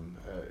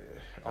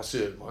 I see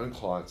it with my own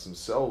clients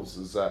themselves,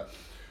 is that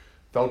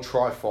they'll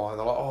try fine.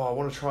 They're like, oh, I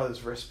want to try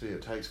this recipe.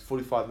 It takes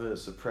 45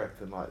 minutes to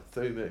prep and like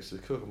 30 minutes to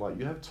cook. I'm like,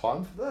 you have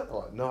time for that? They're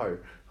like, no.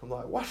 I'm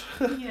like, what?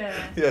 Yeah.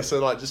 Yeah, so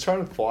like just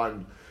trying to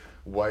find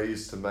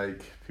ways to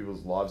make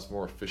people's lives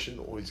more efficient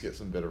always get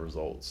some better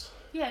results.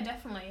 Yeah,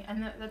 definitely.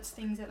 And that's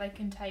things that they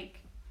can take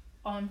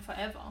on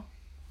forever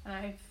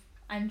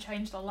and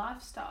change their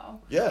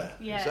lifestyle. Yeah,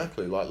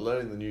 exactly. Like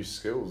learning the new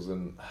skills,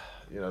 and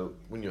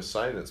when you're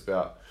saying it's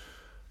about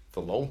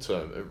the long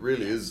term, it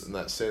really is in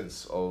that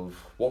sense of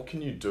what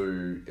can you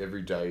do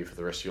every day for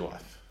the rest of your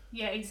life.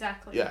 Yeah,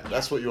 exactly. Yeah,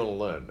 that's what you want to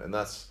learn, and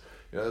that's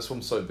that's what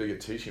I'm so big at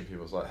teaching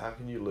people. It's like, how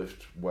can you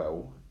lift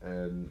well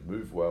and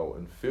move well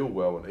and feel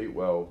well and eat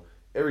well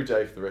every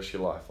day for the rest of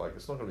your life? Like,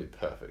 it's not going to be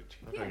perfect.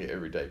 You're not going to get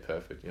every day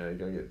perfect. You're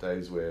going to get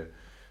days where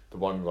the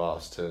one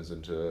glass turns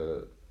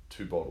into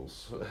 2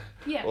 bottles.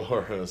 Yeah.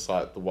 Or it's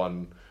like the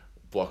one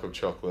block of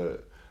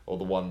chocolate or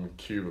the one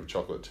cube of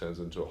chocolate turns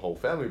into a whole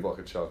family block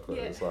of chocolate.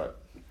 Yeah. It's like,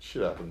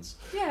 shit happens.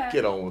 Yeah.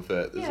 Get on with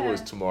it. There's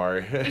always tomorrow.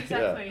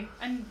 Exactly.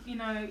 And,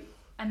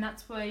 and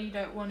that's where you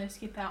don't want to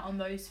skip out on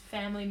those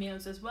family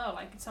meals as well.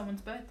 Like, it's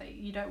someone's birthday.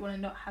 You don't want to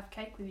not have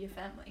cake with your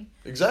family.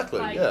 Exactly.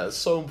 It's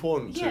so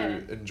important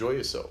to enjoy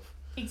yourself.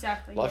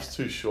 Exactly. Life's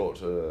too short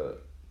to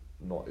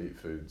not eat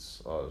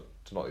foods. To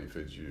not eat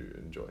foods you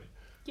enjoy.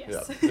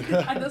 Yes.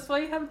 Yeah. And that's why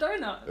you have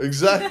donuts.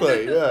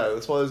 Exactly. Yeah.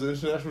 That's why there's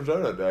International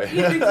Donut Day.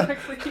 Yeah,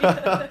 exactly.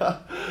 Yeah.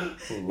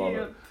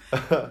 Love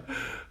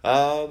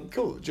it.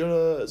 Cool.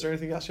 Is there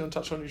anything else you want to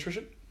touch on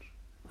nutrition?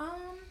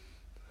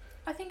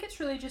 I think it's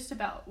really just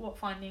about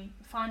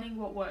finding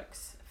what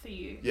works for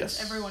you.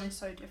 Yes. Everyone is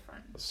so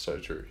different. That's so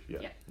true.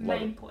 Yeah.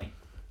 Main point.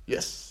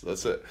 Yes,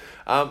 that's it.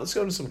 Let's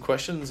go into some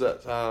questions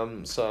that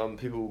some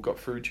people got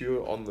through to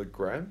you on the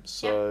gram.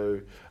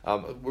 So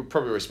we've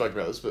probably already spoken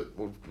about this, but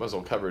we might as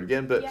well cover it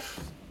again. But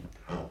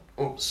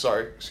oh,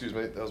 sorry, excuse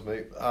me, that was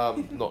me.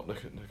 Not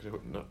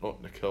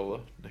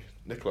Nicola.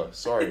 Nicola.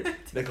 Sorry,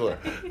 Nicola.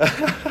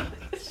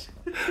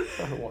 I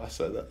don't know why I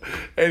said that.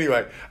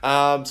 Anyway,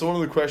 so one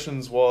of the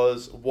questions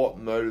was, what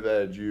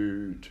motivated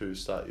you to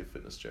start your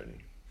fitness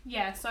journey?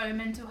 Yeah, so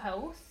mental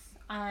health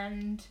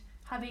and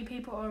having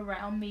people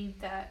around me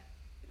that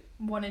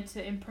wanted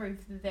to improve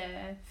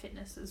their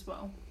fitness as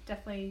well.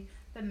 Definitely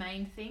the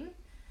main thing.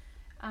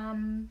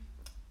 I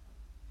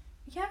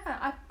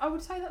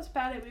would say that's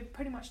about it. We've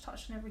pretty much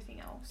touched on everything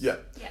else. Yeah.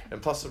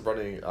 And plus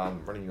running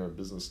your own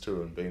business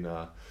too, and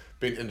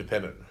being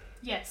independent.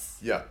 Yes.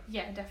 Yeah.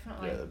 Yeah,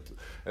 definitely. Yeah.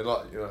 And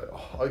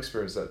I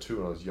experienced that too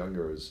when I was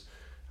younger. Is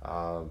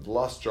the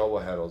last job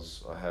I had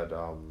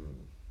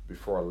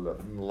before I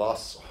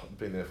left. I've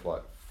been there for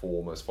like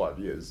almost 5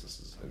 years. This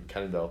is in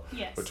Cannondale.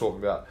 Yes. We're talking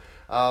about.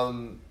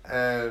 And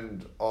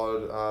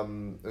I'd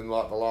in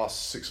like the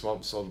last 6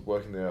 months I was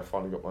working there, I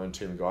finally got my own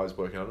team of guys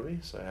working under me.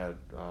 So I had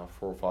 4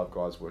 or 5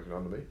 guys working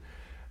under me,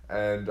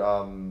 and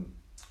I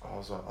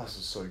was like, oh, this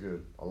is so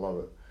good. I love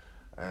it.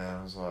 And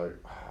I was like,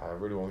 I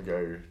really want to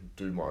go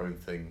do my own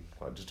thing,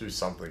 like just do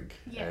something.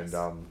 Yes.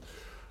 And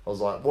I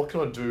was like, what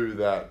can I do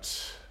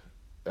that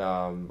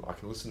I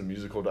can listen to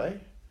music all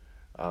day?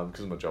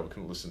 Because of my job, I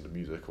couldn't listen to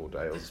music all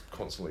day. I was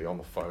constantly on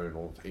the phone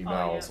or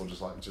emails or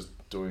just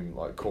doing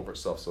like corporate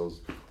stuff. So I was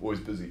always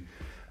busy.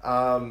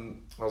 I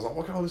was like,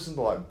 what can I listen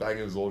to, like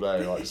bangers all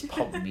day, like just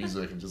pump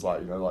music and just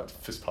like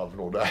fist pumping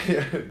all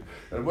day.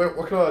 And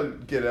what can I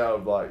get out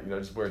of like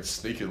just wearing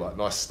sneakers, like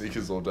nice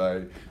sneakers all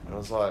day? And I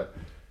was like,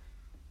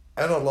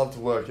 and I'd love to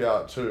work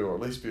out too, or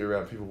at least be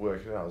around people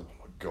working out. I was like,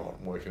 oh my god,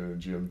 I'm working in a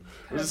gym.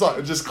 It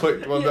just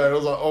clicked one day. And I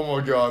was like, oh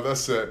my god,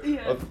 that's it.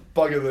 Yeah. I'm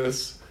bugging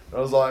this. And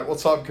I was like, what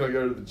time can I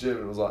go to the gym?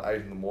 And it was like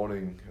 8 a.m,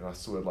 and I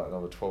still had like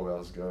another 12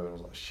 hours to go. And I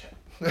was like, shit.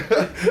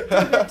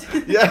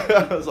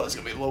 Yeah, I was like, it's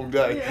gonna be a long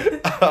day.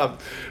 Yeah.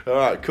 All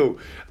right, cool.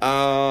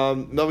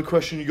 Another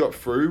question you got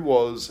through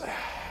was,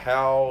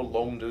 how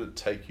long did it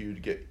take you to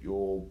get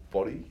your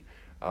body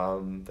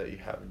that you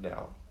have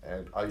now,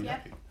 and are you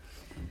happy?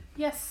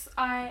 Yes,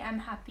 I am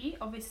happy.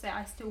 Obviously,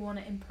 I still want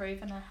to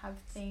improve, and I have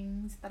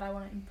things that I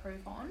want to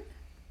improve on.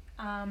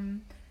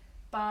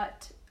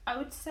 But I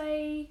would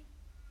say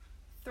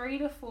 3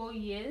 to 4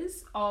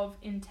 years of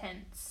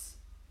intense,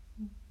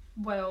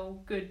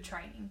 good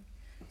training.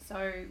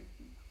 So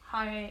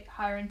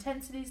higher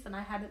intensities than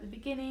I had at the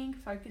beginning,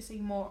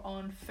 focusing more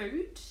on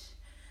food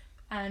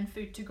and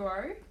food to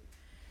grow.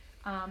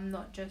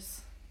 not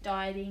just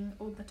dieting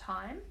all the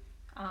time,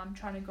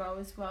 trying to grow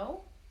as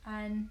well,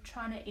 and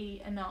trying to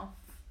eat enough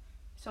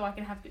so I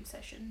can have good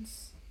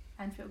sessions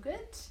and feel good.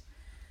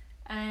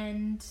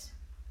 And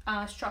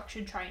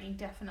structured training,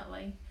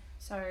 definitely.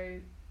 So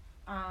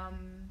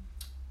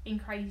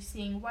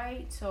increasing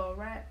weights or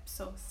reps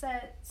or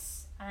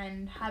sets,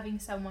 and having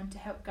someone to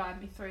help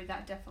guide me through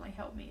that definitely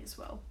helped me as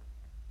well.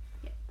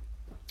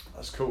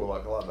 That's cool.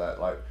 Like, I love that.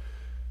 Like,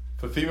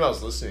 for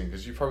females listening,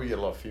 because you probably get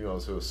a lot of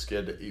females who are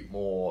scared to eat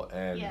more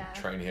and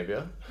train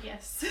heavier.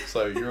 Yes.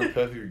 So you're a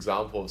perfect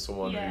example of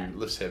someone Yeah. who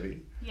lifts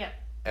heavy. Yeah.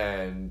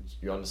 And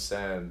you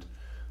understand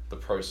the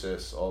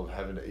process of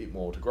having to eat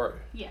more to grow.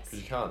 Yes. Because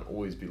you can't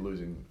always be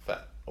losing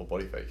fat or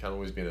body fat. You can't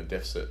always be in a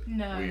deficit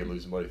where you're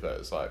losing body fat.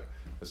 It's like,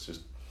 it's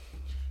just,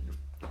 you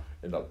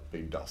end up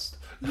being dust.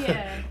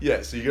 Yeah.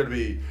 Yeah, so you got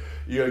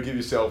to give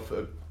yourself,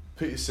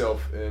 put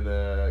yourself in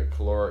a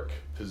caloric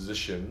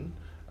position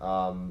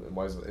in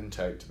ways of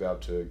intake to be able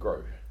to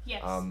grow.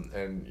 Yes.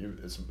 And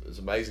it's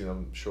amazing,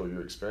 I'm sure you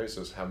experience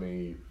this, how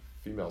many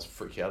females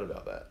freak out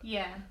about that.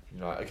 Yeah.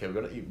 You're like, okay, we're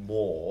going to eat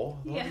more.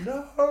 Yeah. Like,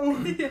 no!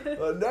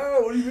 Like, no,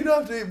 what do you mean I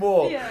have to eat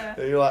more? Yeah.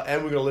 And you're like,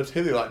 and we're going to lift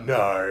heavy. Like,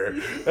 no.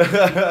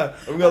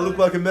 I'm going to look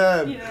like a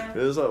man. Yeah.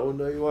 And it's like, well,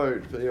 no, you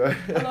won't. But anyway.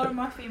 A lot of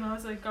my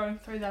females are going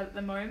through that at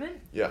the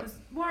moment. Yeah. Because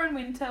we're in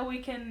winter,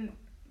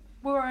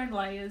 we're in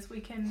layers,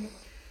 we can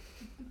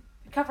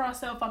cover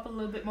ourselves up a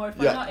little bit more if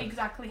we're not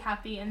exactly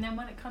happy. And then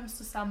when it comes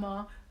to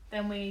summer,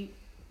 then we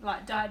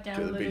like diet down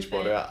Get a the little beach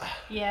bit. bod out.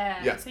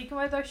 Yeah. So you can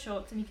wear those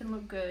shorts and you can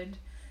look good.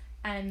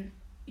 And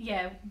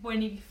yeah,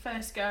 when you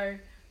first go,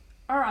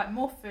 all right,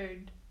 more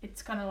food,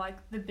 it's kind of like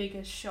the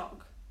biggest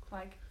shock.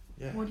 Like,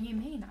 what do you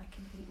mean I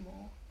can eat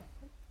more?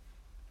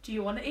 Do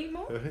you want to eat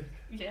more?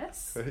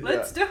 Yes.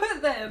 Let's do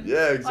it then.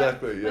 Yeah,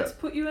 exactly. Like, let's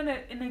put you in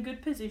a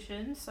good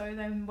position, so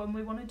then when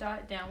we want to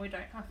diet down, we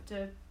don't have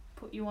to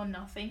put you on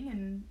nothing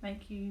and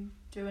make you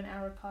do an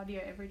hour of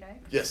cardio every day.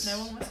 Yes. No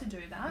one wants to do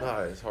that.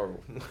 No, it's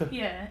horrible.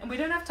 Yeah, and we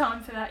don't have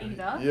time for that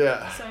either.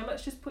 Yeah. So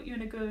let's just put you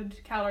in a good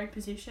calorie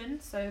position,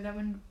 so that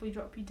when we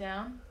drop you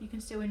down, you can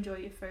still enjoy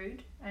your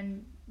food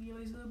and you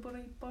lose a little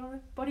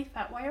body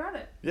fat while you're at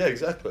it. Yeah,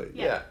 exactly.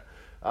 Yeah.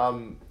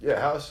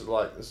 How's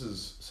like, this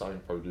is something I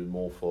probably do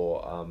more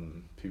for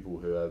people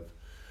who have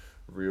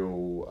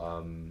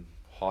real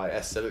high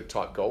aesthetic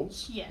type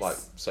goals. Yes. Like,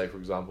 say for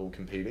example,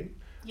 competing.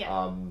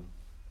 Yeah.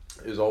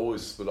 Is I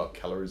always split up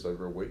calories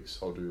over a week.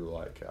 So I'll do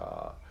like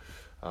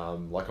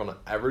on an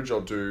average,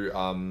 I'll do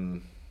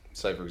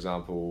say for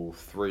example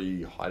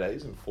 3 high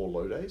days and 4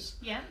 low days.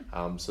 Yeah.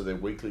 So their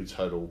weekly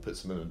total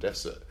puts them in a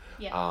deficit.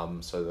 Yeah.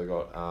 So they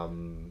got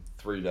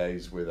 3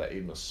 days where they're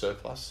eating a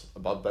surplus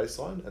above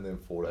baseline, and then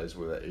 4 days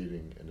where they're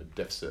eating in a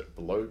deficit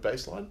below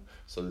baseline.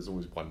 So there's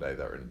always one day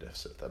they're in a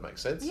deficit. That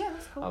makes sense. Yeah,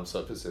 that's cool. So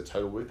it puts their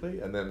total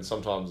weekly, and then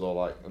sometimes I'll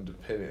like,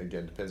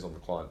 depends on the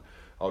client,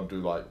 I'll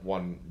do like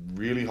 1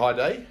 really high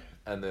day,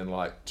 and then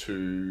like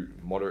 2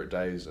 moderate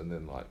days, and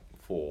then like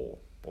 4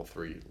 or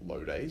 3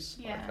 low days.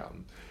 Yeah. Like,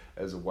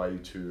 as a way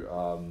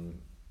to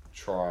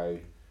try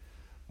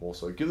more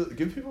so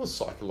give people a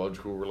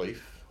psychological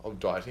relief of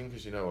dieting,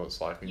 because you know what it's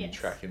like when you're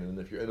tracking, and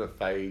if you're in a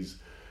phase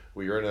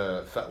where you're in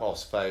a fat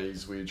loss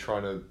phase where you're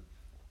trying to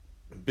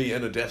be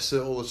in a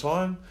deficit all the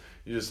time,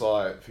 you just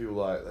like, people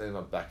like, they end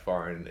up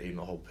backfiring and eating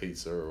a whole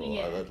pizza, or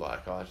they're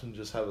like, I didn't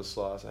just have a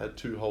slice, I had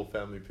 2 whole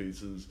family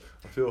pizzas,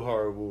 I feel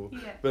horrible.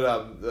 Yeah.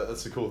 But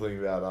that's the cool thing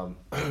about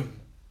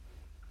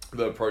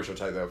the approach I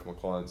take there with my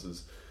clients,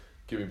 is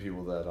giving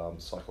people that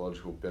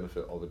psychological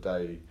benefit of a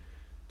day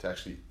to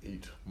actually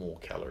eat more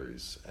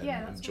calories and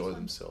enjoy awesome.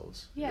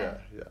 Themselves. Yeah.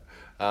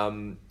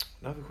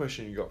 Another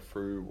question you got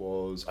through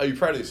was, are you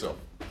proud of yourself?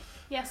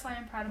 Yes, I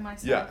am proud of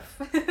myself.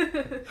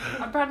 Yeah.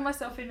 I'm proud of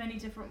myself in many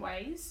different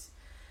ways.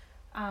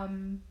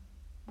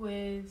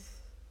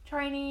 With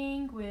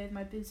training, with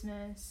my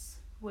business,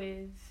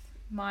 with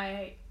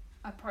my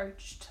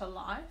approach to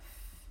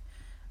life,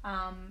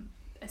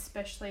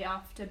 especially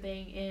after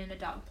being in a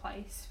dark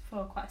place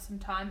for quite some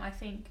time. I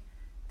think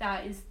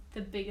that is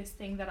the biggest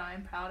thing that I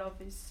am proud of,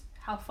 is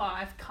how far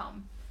I've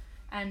come.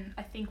 And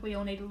I think we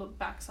all need to look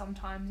back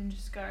sometimes and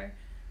just go,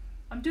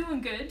 I'm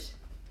doing good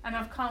and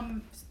I've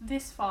come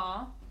this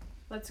far,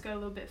 let's go a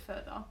little bit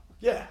further.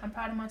 Yeah. I'm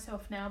proud of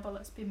myself now, but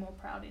let's be more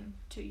proud in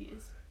 2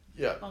 years.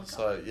 Yeah, longer.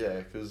 So yeah,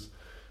 because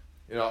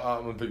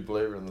I'm a big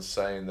believer in the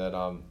saying that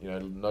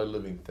no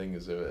living thing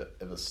is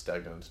ever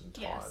stagnant in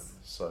time. Yes.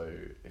 So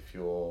if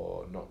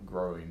you're not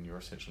growing, you're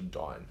essentially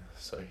dying.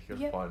 So you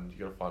gotta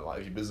find like,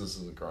 if your business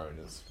isn't growing,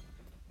 it's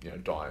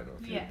dying, or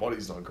if your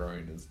body's not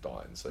growing, it's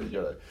dying. So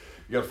you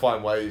gotta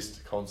find ways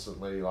to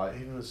constantly, like,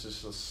 even if it's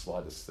just the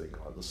slightest thing,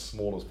 like the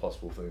smallest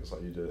possible things,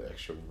 like you did an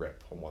extra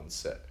rep on one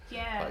set.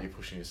 Yeah. Like you're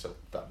pushing yourself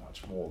that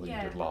much more than you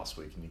did last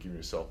week, and you're giving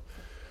yourself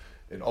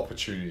an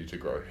opportunity to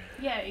grow.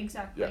 Yeah,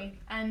 exactly. Yeah.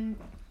 And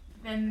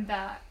then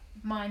that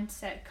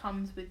mindset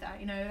comes with that,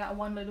 that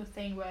one little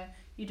thing where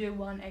you do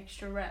 1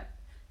 extra rep,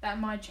 that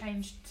might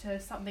change to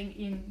something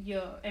in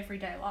your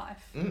everyday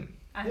life.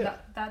 And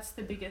that's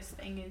the biggest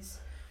thing, is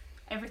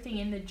everything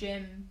in the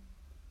gym,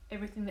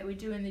 everything that we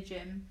do in the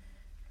gym,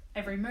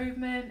 every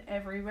movement,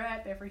 every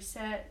rep, every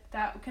set,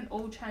 that can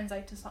all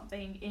translate to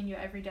something in your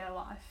everyday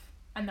life.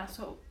 And that's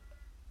what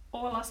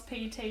all us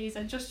PTs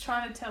are just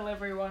trying to tell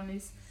everyone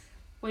is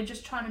we're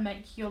just trying to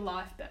make your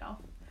life better.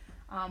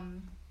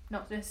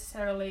 Not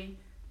necessarily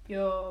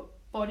your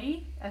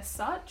body as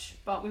such,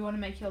 but we want to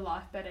make your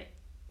life better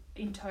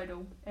in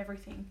total.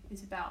 Everything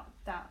is about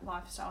that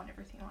lifestyle and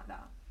everything like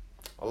that.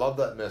 I love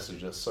that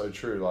message. That's so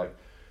true. Like,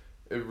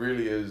 it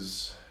really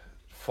is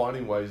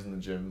finding ways in the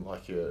gym,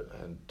 like a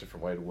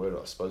different way to word it,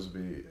 I suppose, would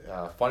be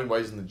finding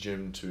ways in the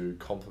gym to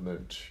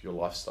complement your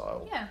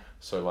lifestyle. Yeah.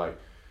 So, like,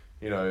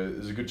 you know,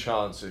 there's a good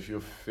chance if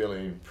you're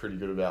feeling pretty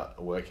good about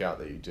a workout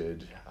that you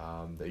did,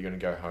 that you're going to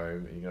go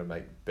home and you're going to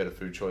make better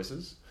food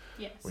choices.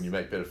 Yes. When you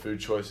make better food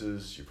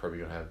choices, you're probably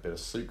going to have better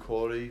sleep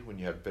quality. When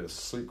you have better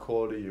sleep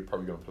quality, you're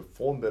probably going to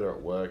perform better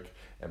at work.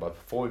 And by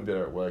performing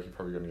better at work, you're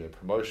probably going to get a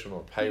promotion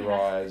or a pay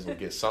rise or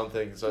get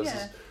something. So it's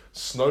this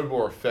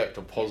snowball effect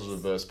of positive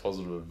versus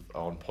positive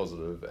on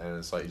positive. And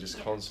it's like you're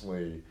just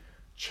constantly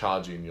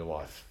charging your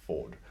life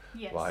forward.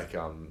 Yes. Like,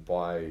 and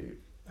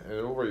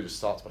it already just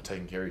starts by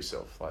taking care of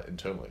yourself, like,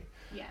 internally.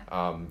 Yeah.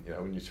 You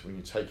know, when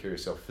you take care of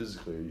yourself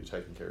physically, you're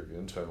taking care of your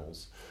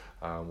internals,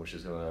 which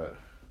is going to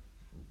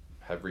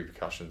have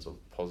repercussions of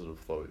positive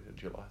flow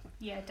into your life.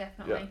 Yeah,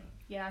 definitely.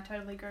 Yeah, I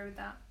totally agree with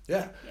that.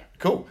 Yeah.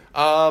 Cool.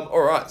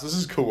 All right, so this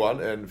is a cool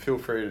one, and feel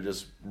free to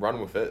just run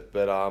with it.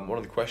 But one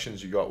of the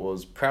questions you got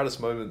was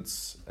proudest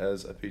moments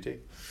as a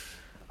PT.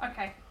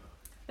 Okay.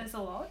 There's a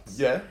lot.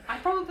 Yeah. I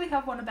probably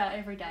have one about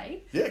every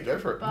day. Yeah, go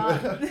for it.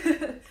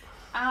 But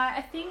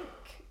I think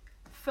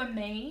for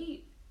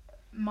me,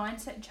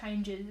 mindset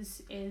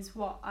changes is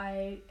what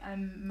I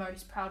am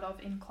most proud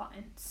of in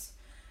clients.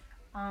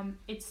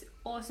 It's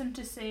awesome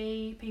to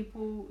see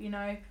people, you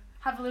know,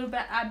 have a little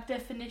bit ab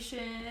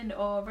definition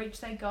or reach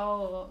their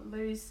goal or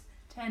lose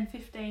 10,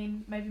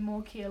 15, maybe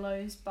more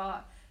kilos,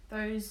 but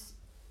those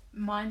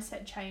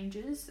mindset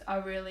changes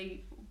are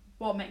really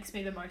what makes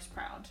me the most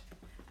proud.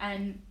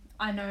 And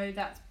I know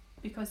that's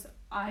because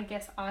I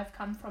guess I've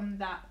come from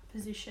that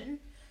position.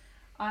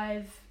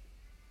 I've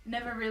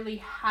never really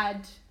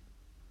had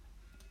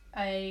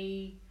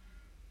a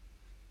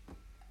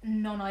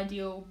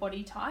non-ideal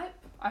body type.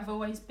 I've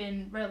always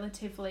been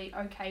relatively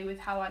okay with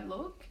how I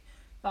look,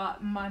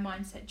 but my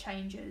mindset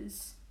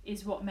changes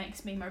is what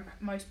makes me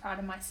most proud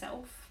of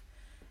myself.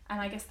 And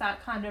I guess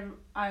that kind of,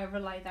 I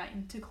relay that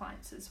into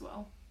clients as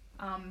well.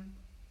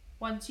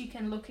 Once you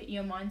can look at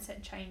your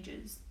mindset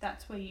changes,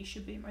 that's where you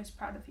should be most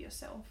proud of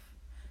yourself,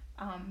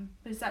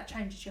 because that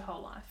changes your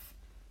whole life.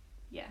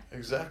 Yeah.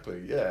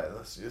 Exactly. Yeah,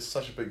 it's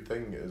such a big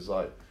thing. Is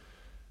like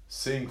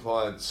seeing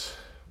clients,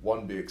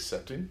 one, be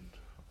accepting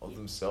of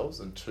themselves,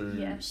 and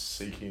two,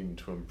 seeking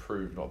to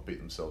improve, not beat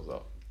themselves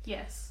up.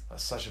 Yes.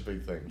 That's such a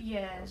big thing.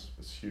 Yeah.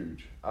 It's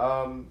huge.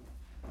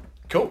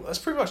 Cool. That's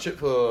pretty much it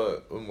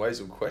for ways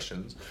of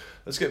questions.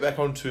 Let's get back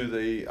onto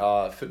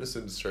the fitness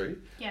industry.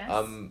 Yes.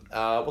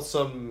 What's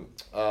some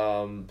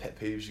pet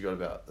peeves you got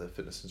about the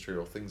fitness industry,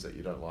 or things that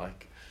you don't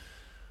like?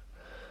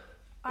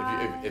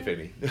 If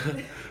any.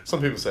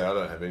 Some people say I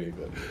don't have any,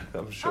 but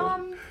I'm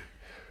sure.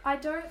 I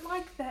don't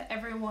like that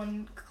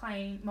everyone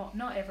well,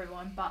 not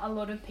everyone, but a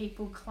lot of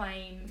people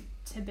claim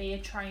to be a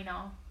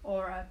trainer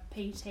or a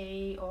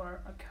PT or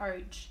a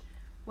coach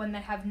when they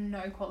have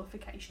no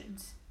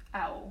qualifications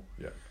at all.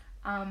 Yeah.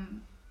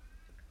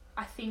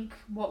 I think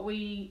what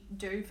we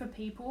do for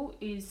people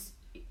is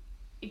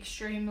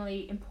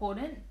extremely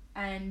important,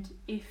 and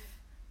if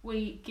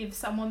we give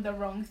someone the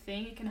wrong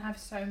thing, it can have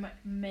so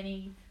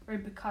many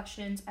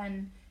repercussions,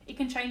 and it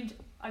can change,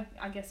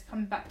 I guess,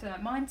 coming back to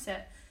that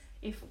mindset.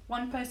 If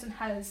one person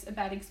has a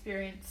bad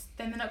experience,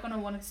 then they're not going to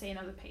want to see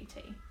another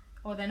PT,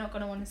 or they're not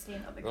going to want to see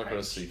another coach. Not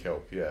going to seek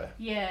help, yeah.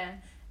 Yeah,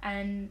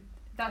 and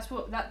that's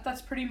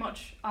pretty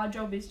much our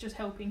job, is just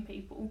helping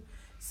people.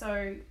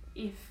 So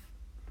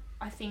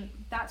I think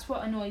that's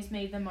what annoys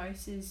me the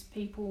most, is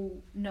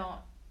people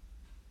not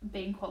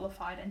being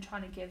qualified and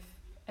trying to give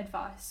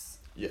advice.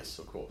 Yes,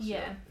 of course.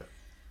 Yeah.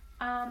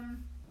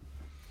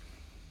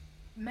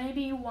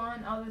 Maybe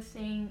one other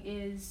thing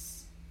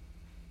is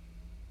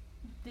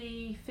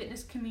the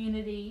fitness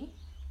community,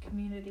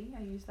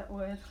 I use that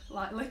word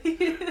lightly,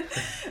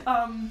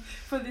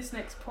 for this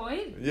next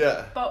point.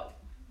 Yeah. But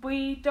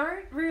we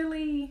don't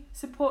really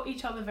support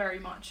each other very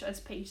much as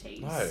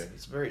PTs. No,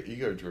 it's very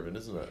ego-driven,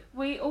 isn't it?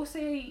 We all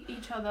see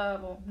each other,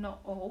 well,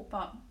 not all,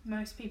 but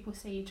most people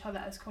see each other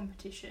as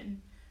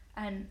competition.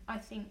 And I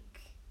think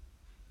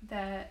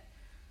that,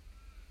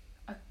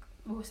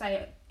 we'll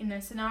say in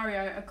a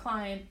scenario, a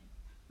client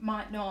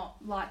might not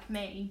like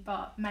me,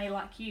 but may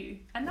like you.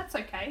 And that's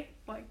okay.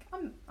 Like,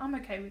 I'm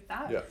okay with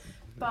that. Yeah.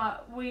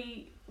 But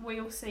we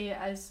all see it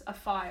as a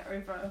fight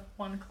over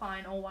one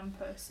client or one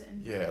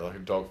person. Yeah, like a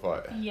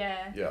dogfight.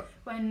 Yeah. Yeah.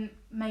 When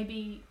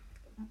maybe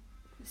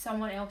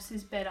someone else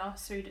is better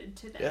suited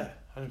to them. Yeah,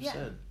 100%.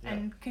 Yeah.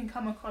 And can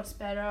come across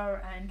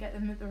better and get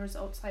them the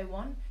results they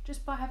want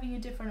just by having a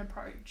different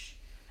approach.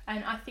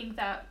 And I think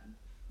that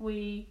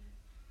we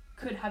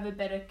could have a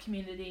better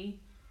community,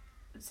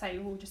 say,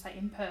 we'll just say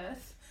in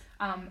Perth,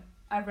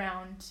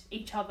 around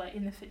each other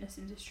in the fitness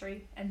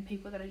industry and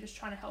people that are just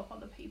trying to help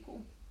other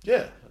people.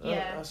 Yeah.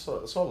 Yeah. That's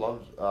what I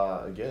loved,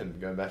 again,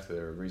 going back to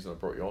the reason I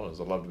brought you on is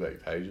I loved about your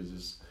pages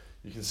is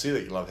you can see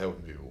that you love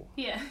helping people.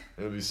 Yeah.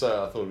 And I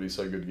thought it'd be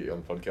so good to get you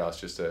on the podcast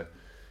just to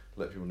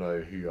let people know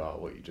who you are,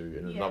 what you do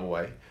in another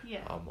way,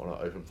 on an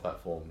open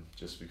platform,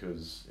 just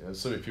because there's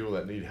so many people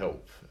that need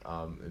help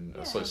and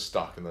are so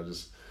stuck and they're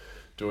just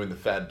doing the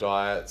fad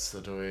diets,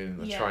 they're trying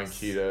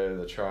keto,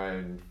 they're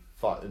trying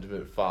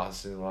intermittent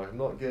fasting, like I'm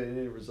not getting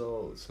any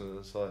results, and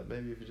it's like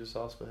maybe if you just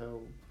ask for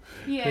help.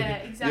 Yeah,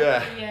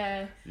 exactly.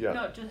 Yeah.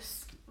 Not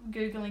just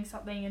Googling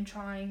something and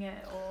trying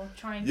it or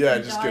trying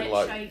just diet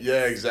getting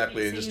shakes,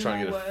 exactly, and just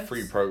trying to get a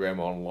free program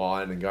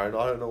online and going,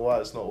 I don't know why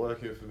it's not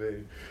working for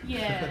me.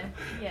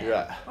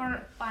 Yeah.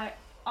 Or like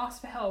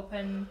ask for help,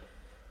 and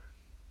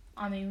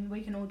I mean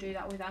we can all do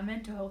that with our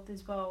mental health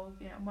as well.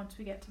 Once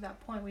we get to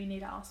that point, we need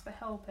to ask for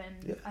help,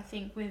 and I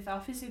think with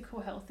our physical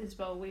health as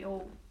well, we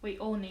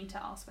all need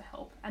to ask for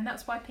help, and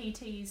that's why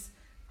PTs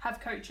have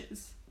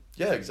coaches.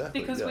 Yeah, exactly.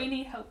 Because we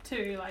need help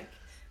too,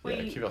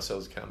 keep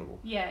ourselves accountable.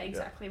 Yeah,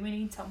 exactly. We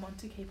need someone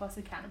to keep us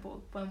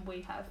accountable when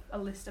we have a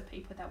list of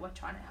people that we're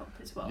trying to help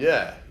as well.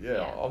 Yeah.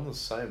 I'm the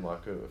same.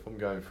 Like if I'm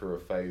going through a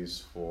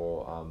phase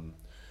for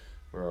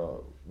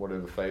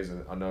whatever phase,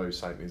 and I know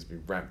something needs to be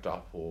ramped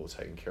up or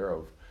taken care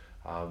of,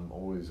 I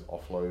always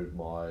offload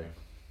my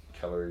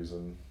calories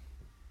and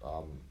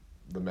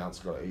the amounts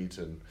I've got to eat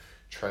and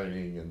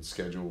training and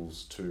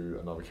schedules to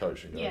another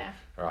coach and go,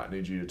 all right, I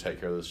need you to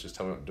take care of this, just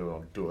tell me what to do and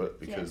I'll do it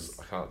because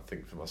I can't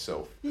think for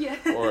myself. Yeah.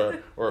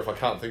 or if I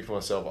can't think for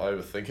myself, I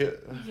overthink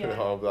it.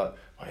 I'll be like,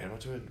 wait, am I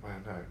doing,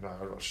 no,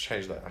 I should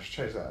change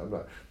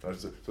that. So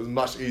it's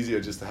much easier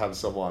just to have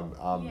someone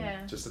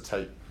just to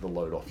take the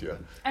load off you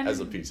as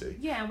a PT.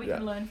 Yeah, we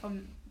can learn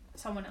from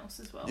someone else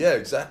as well. Yeah,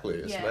 exactly.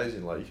 It's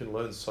amazing. Like you can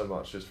learn so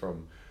much just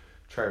from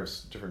training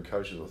with different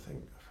coaches. I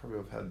think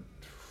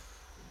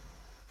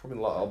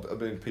I've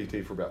been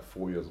PT for about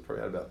 4 years. I've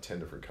probably had about 10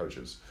 different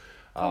coaches.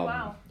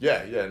 Wow.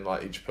 Yeah, and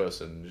like each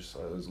person, just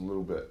there's a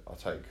little bit I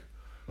take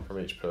from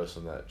each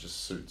person that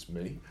just suits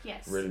me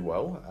really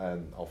well,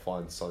 and I'll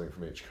find something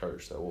from each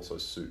coach that also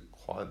suit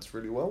clients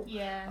really well.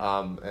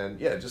 Yeah. And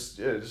just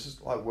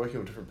like working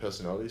with different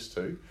personalities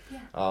too.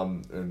 Yeah.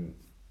 And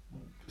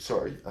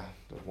sorry,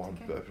 don't mind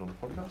burping on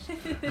the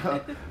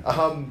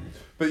podcast.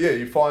 But yeah,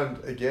 you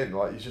find again,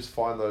 like you just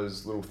find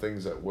those little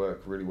things that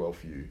work really well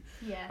for you.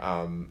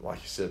 Yeah.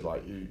 Like you said,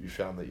 like you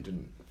found that you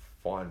didn't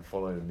find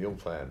following a meal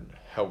plan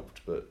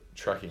helped, but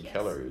tracking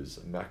calories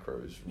and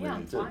macros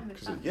really did,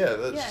 because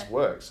that just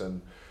works,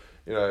 and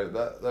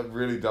that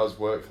really does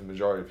work for the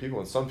majority of people.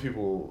 And some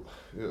people,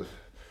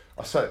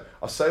 I say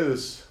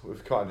this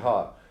with kind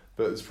heart,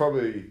 but it's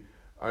probably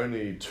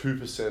only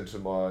 2%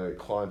 of my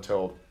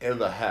clientele I've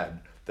ever had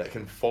that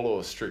can follow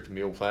a strict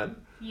meal plan.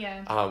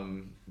 Yeah.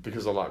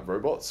 Because I like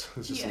robots.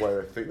 It's just the way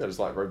I think. They're just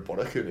like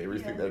robotic in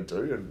everything they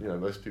do,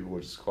 and most people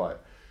are just quite.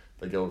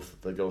 They go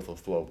with the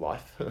flow of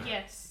life.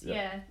 Yes.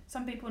 Yeah.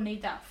 Some people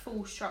need that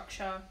full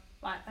structure,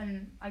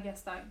 and I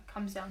guess that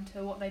comes down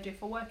to what they do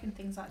for work and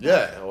things like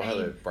that. Yeah, or how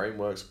their brain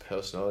works,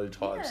 personality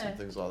types, and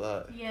things like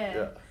that.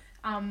 Yeah.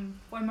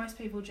 Where most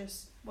people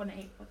just want to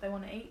eat what they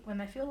want to eat when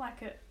they feel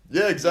like it.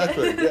 Yeah,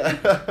 exactly.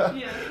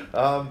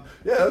 Yeah.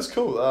 That's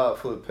cool.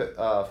 For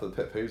the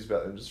pet peeves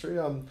about the industry.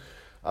 Do you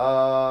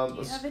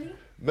have any?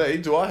 Me?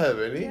 Do I have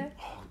any? Yeah.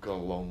 Oh, I've got a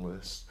long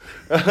list.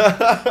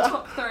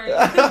 Top 3.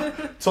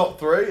 Top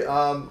 3.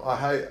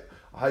 I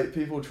hate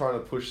people trying to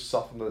push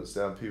supplements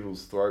down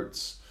people's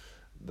throats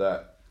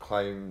that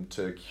claim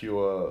to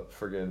cure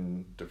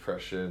friggin'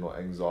 depression or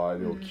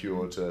anxiety or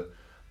cure to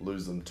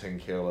lose them 10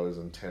 kilos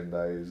in 10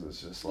 days.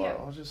 It's just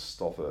like, just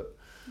stop it.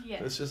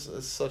 Yeah.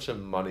 It's such a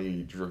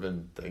money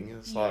driven thing.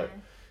 It's like,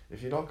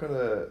 if you're not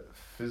gonna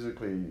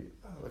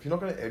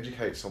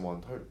educate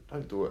someone,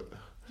 don't do it.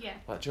 Yeah.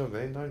 Like, do you know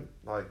what I mean?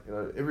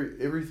 Don't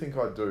everything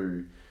I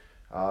do,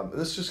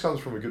 this just comes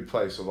from a good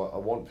place of I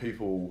want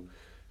people,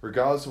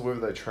 regardless of whether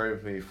they train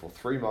with me for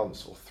 3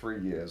 months or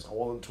 3 years, I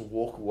want them to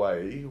walk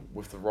away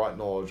with the right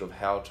knowledge of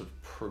how to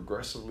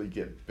progressively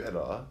get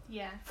better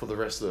for the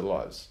rest of their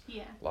lives.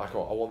 Yeah. Like I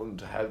want them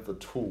to have the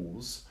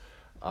tools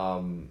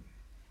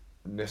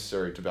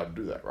necessary to be able to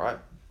do that, right?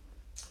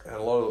 And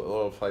a lot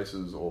of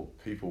places or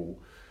people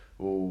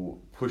will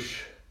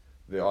push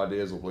their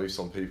ideas or beliefs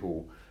on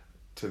people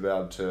to be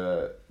able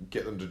to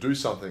get them to do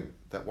something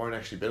that won't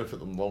actually benefit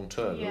them long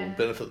term. It will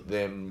benefit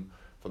them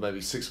for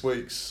maybe 6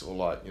 weeks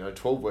or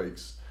 12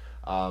 weeks,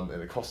 and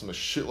it costs them a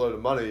shitload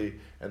of money,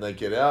 and they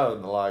get out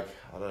and they're like,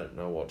 I don't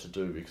know what to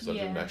do because I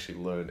didn't actually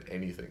learn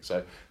anything.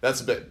 So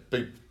that's a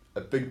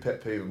big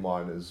pet peeve of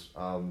mine is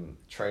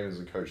trainers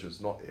and coaches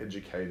not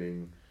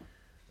educating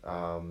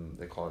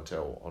their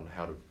clientele on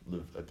how to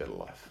live a better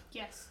life.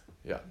 Yes.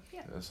 Yeah.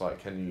 And it's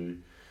like,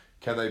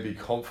 can they be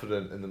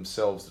confident in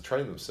themselves to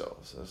train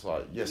themselves? And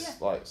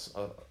it's like,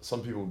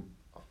 some people,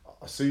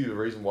 I see the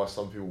reason why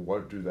some people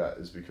won't do that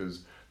is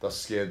because they're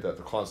scared that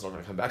the client's not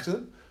going to come back to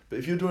them. But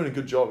if you're doing a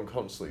good job and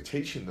constantly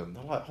teaching them,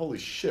 they're like, holy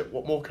shit,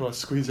 what more can I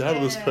squeeze out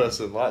of this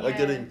person? Like, they're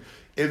getting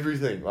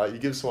everything. Like, you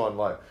give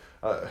someone,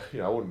 I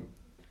wouldn't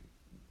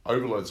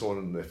overload someone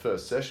in their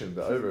first session,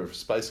 but over a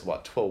space of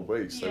like 12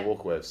 weeks, they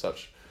walk away with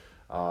such,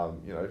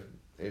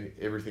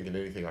 everything and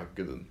anything I could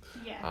give them.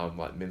 Yeah.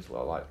 Like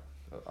mentally, like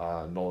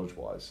knowledge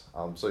wise.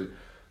 So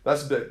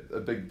that's a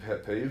big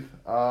pet peeve.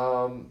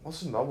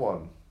 What's another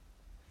one?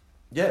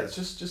 Yeah, it's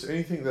just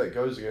anything that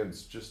goes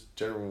against just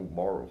general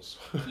morals.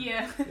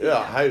 Yeah. Yeah,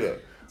 I hate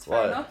it. It's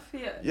fair enough.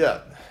 Yeah.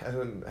 Yeah,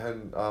 and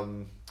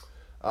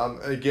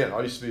again,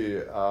 I used to be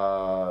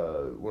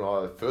when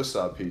I first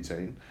started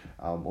PTing,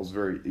 I was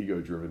very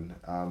ego driven,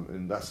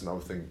 and that's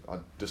another thing I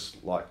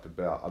dislike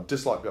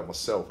about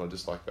myself, and I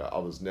dislike about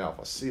others now. If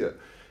I see it,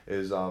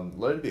 is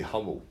learn to be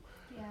humble.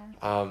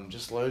 Yeah.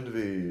 Just learn to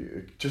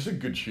be just a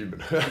good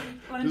human.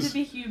 Learn to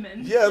be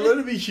human. Yeah, learn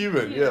to be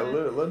human. Yeah.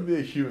 Learn to be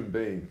a human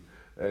being,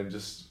 and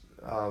just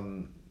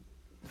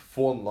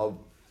fall in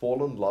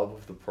love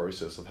with the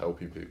process of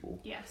helping people.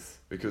 Yes.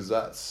 Because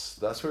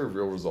that's where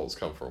real results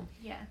come from.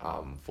 Yeah.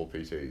 For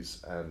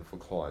PTs and for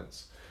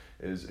clients,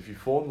 is if you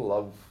fall in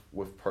love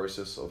with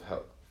process of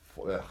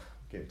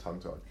getting tongue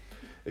tied.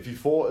 If you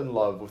fall in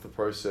love with the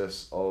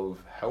process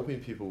of helping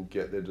people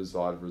get their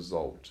desired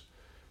result,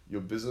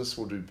 your business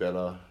will do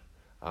better.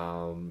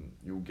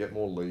 You'll get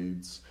more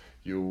leads.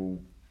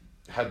 You'll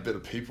have better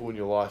people in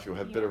your life. You'll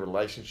have better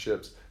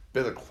relationships.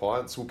 Better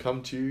clients will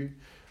come to you,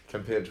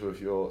 compared to if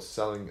you're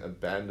selling a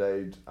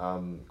Band-Aid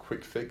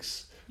quick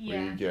fix,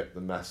 where you get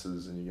the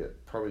masses and you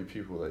get probably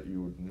people that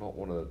you would not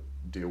want to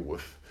deal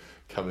with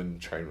come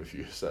and train with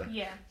you. So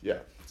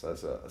so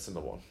that's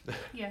another one.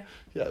 Yeah.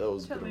 Yeah, that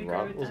was totally a bit of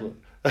a rant, agree with wasn't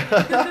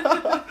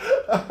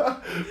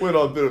it? Went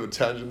on a bit of a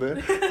tangent there.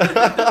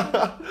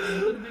 A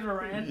little bit of a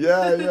rant.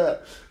 Yeah.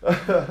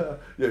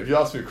 If you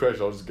ask me a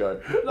question, I'll just go.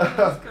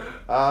 That's cool.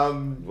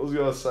 What was I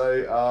gonna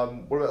say?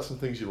 What about some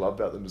things you love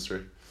about the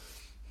industry?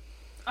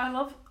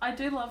 I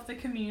do love the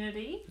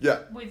community.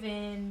 Yeah.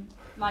 Within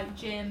like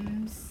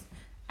gyms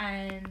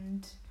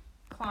and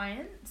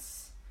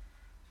clients,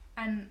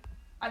 and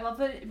I love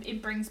that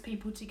it brings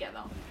people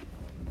together.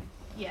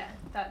 Yeah,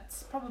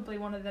 that's probably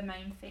one of the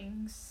main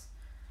things.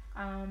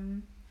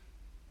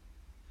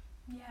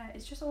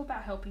 It's just all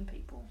about helping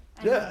people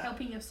and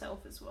helping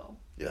yourself as well.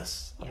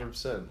 Yes,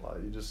 100%.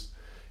 Like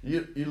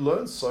you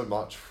learn so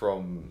much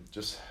from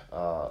just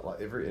like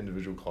every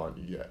individual client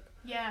you get.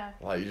 Yeah.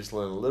 Like you just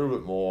learn a little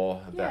bit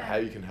more about how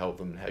you can help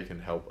them, how you can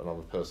help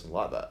another person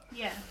like that.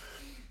 Yeah.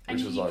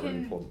 Which is like really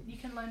important. You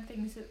can learn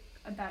things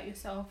about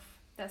yourself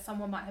that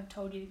someone might have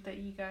told you that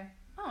you go,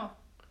 oh,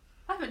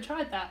 I haven't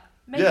tried that.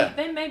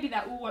 Maybe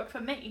that will work for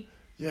me.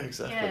 Yeah,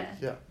 exactly.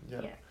 Yeah.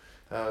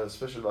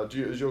 Especially like,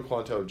 is your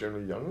clientele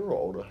generally younger or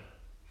older?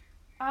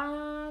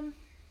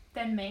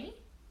 Than me.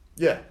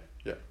 Yeah.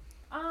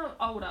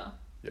 Older.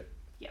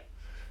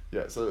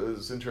 Yeah. So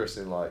it's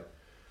interesting, like,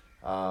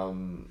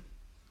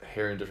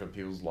 hearing different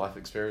people's life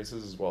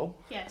experiences as well.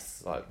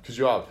 Yes. Like, because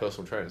you are a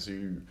personal trainer, so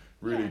you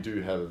really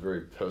do have a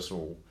very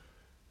personal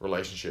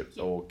relationship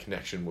or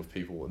connection with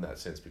people in that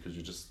sense, because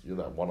you're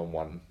that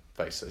one-on-one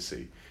face they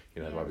see,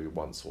 maybe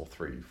once or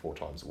 3-4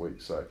 times a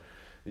week. So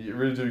you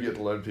really do get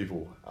to learn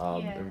people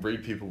and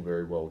read people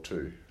very well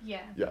too.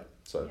 Yeah.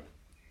 So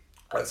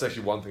that's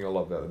actually one thing I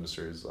love about the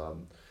industry is,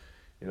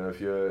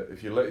 if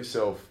you let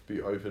yourself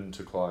be open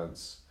to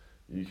clients,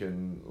 you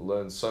can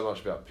learn so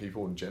much about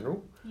people in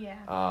general. Yeah.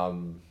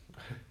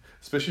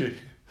 Especially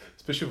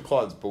if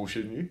clients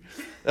bullshitting you.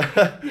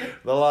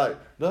 They're like,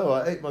 no,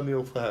 I ate my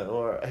meal plan,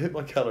 or I hit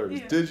my calories.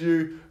 Yeah. Did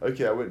you?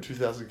 Okay, I went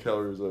 2,000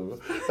 calories over.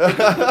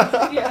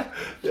 Yeah.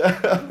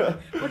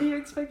 What do you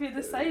expect me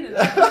to say to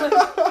that? Like,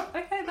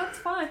 okay, that's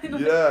fine.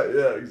 Like,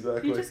 yeah,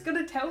 exactly. You're just going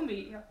to tell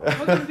me. I'm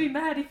not going to be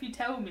mad if you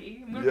tell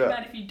me. I'm going to be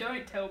mad if you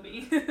don't tell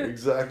me.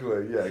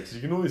 Exactly, yeah, because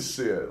you can always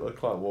see it. The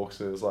client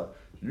walks in and it's like,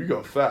 you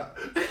got fat.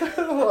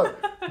 I'm like,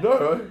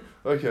 no.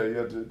 Okay,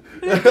 yeah, dude.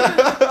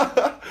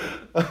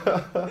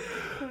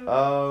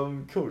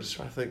 Cool. Just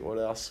trying to think what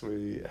else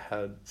we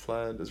had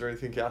planned. Is there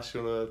anything else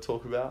you want to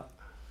talk about?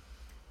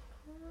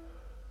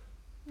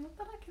 Not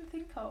that I can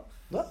think of.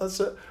 No, that's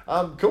it.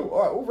 Cool.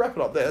 All right, we'll wrap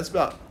it up there. It's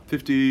about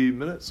 50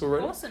 minutes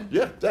already. Awesome.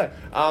 Yeah,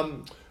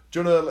 damn. Do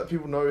you want to let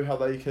people know how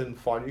they can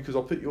find you? Because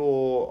I'll put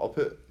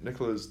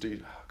Nicola's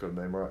got a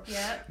name right.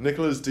 Yeah.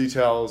 Nicola's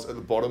details at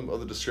the bottom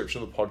of the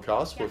description of the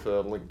podcast with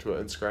a link to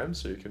her Instagram,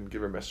 so you can give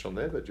her a message on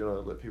there. But do you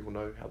want to let people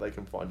know how they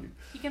can find you?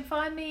 You can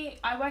find me.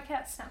 I work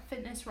at Snap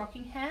Fitness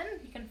Rockingham.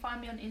 You can find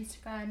me on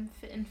Instagram,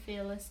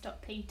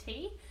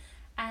 fitandfearless.pt,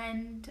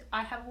 and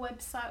I have a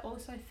website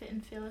also,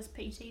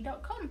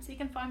 fitandfearlesspt.com. So you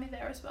can find me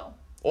there as well.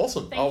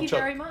 Awesome. Thank you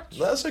very much.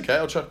 That's okay.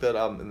 I'll chuck that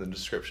in the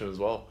description as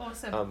well.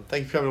 Awesome.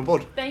 Thank you for coming on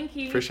board. Thank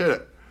you. Appreciate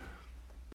it.